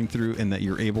you're going through, and that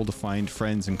you're able to find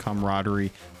friends and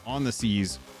camaraderie on the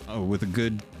seas with a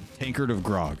good tankard of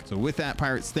grog. So with that,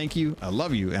 pirates, thank you. I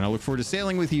love you, and I look forward to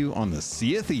sailing with you on the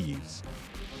Sea of Thieves.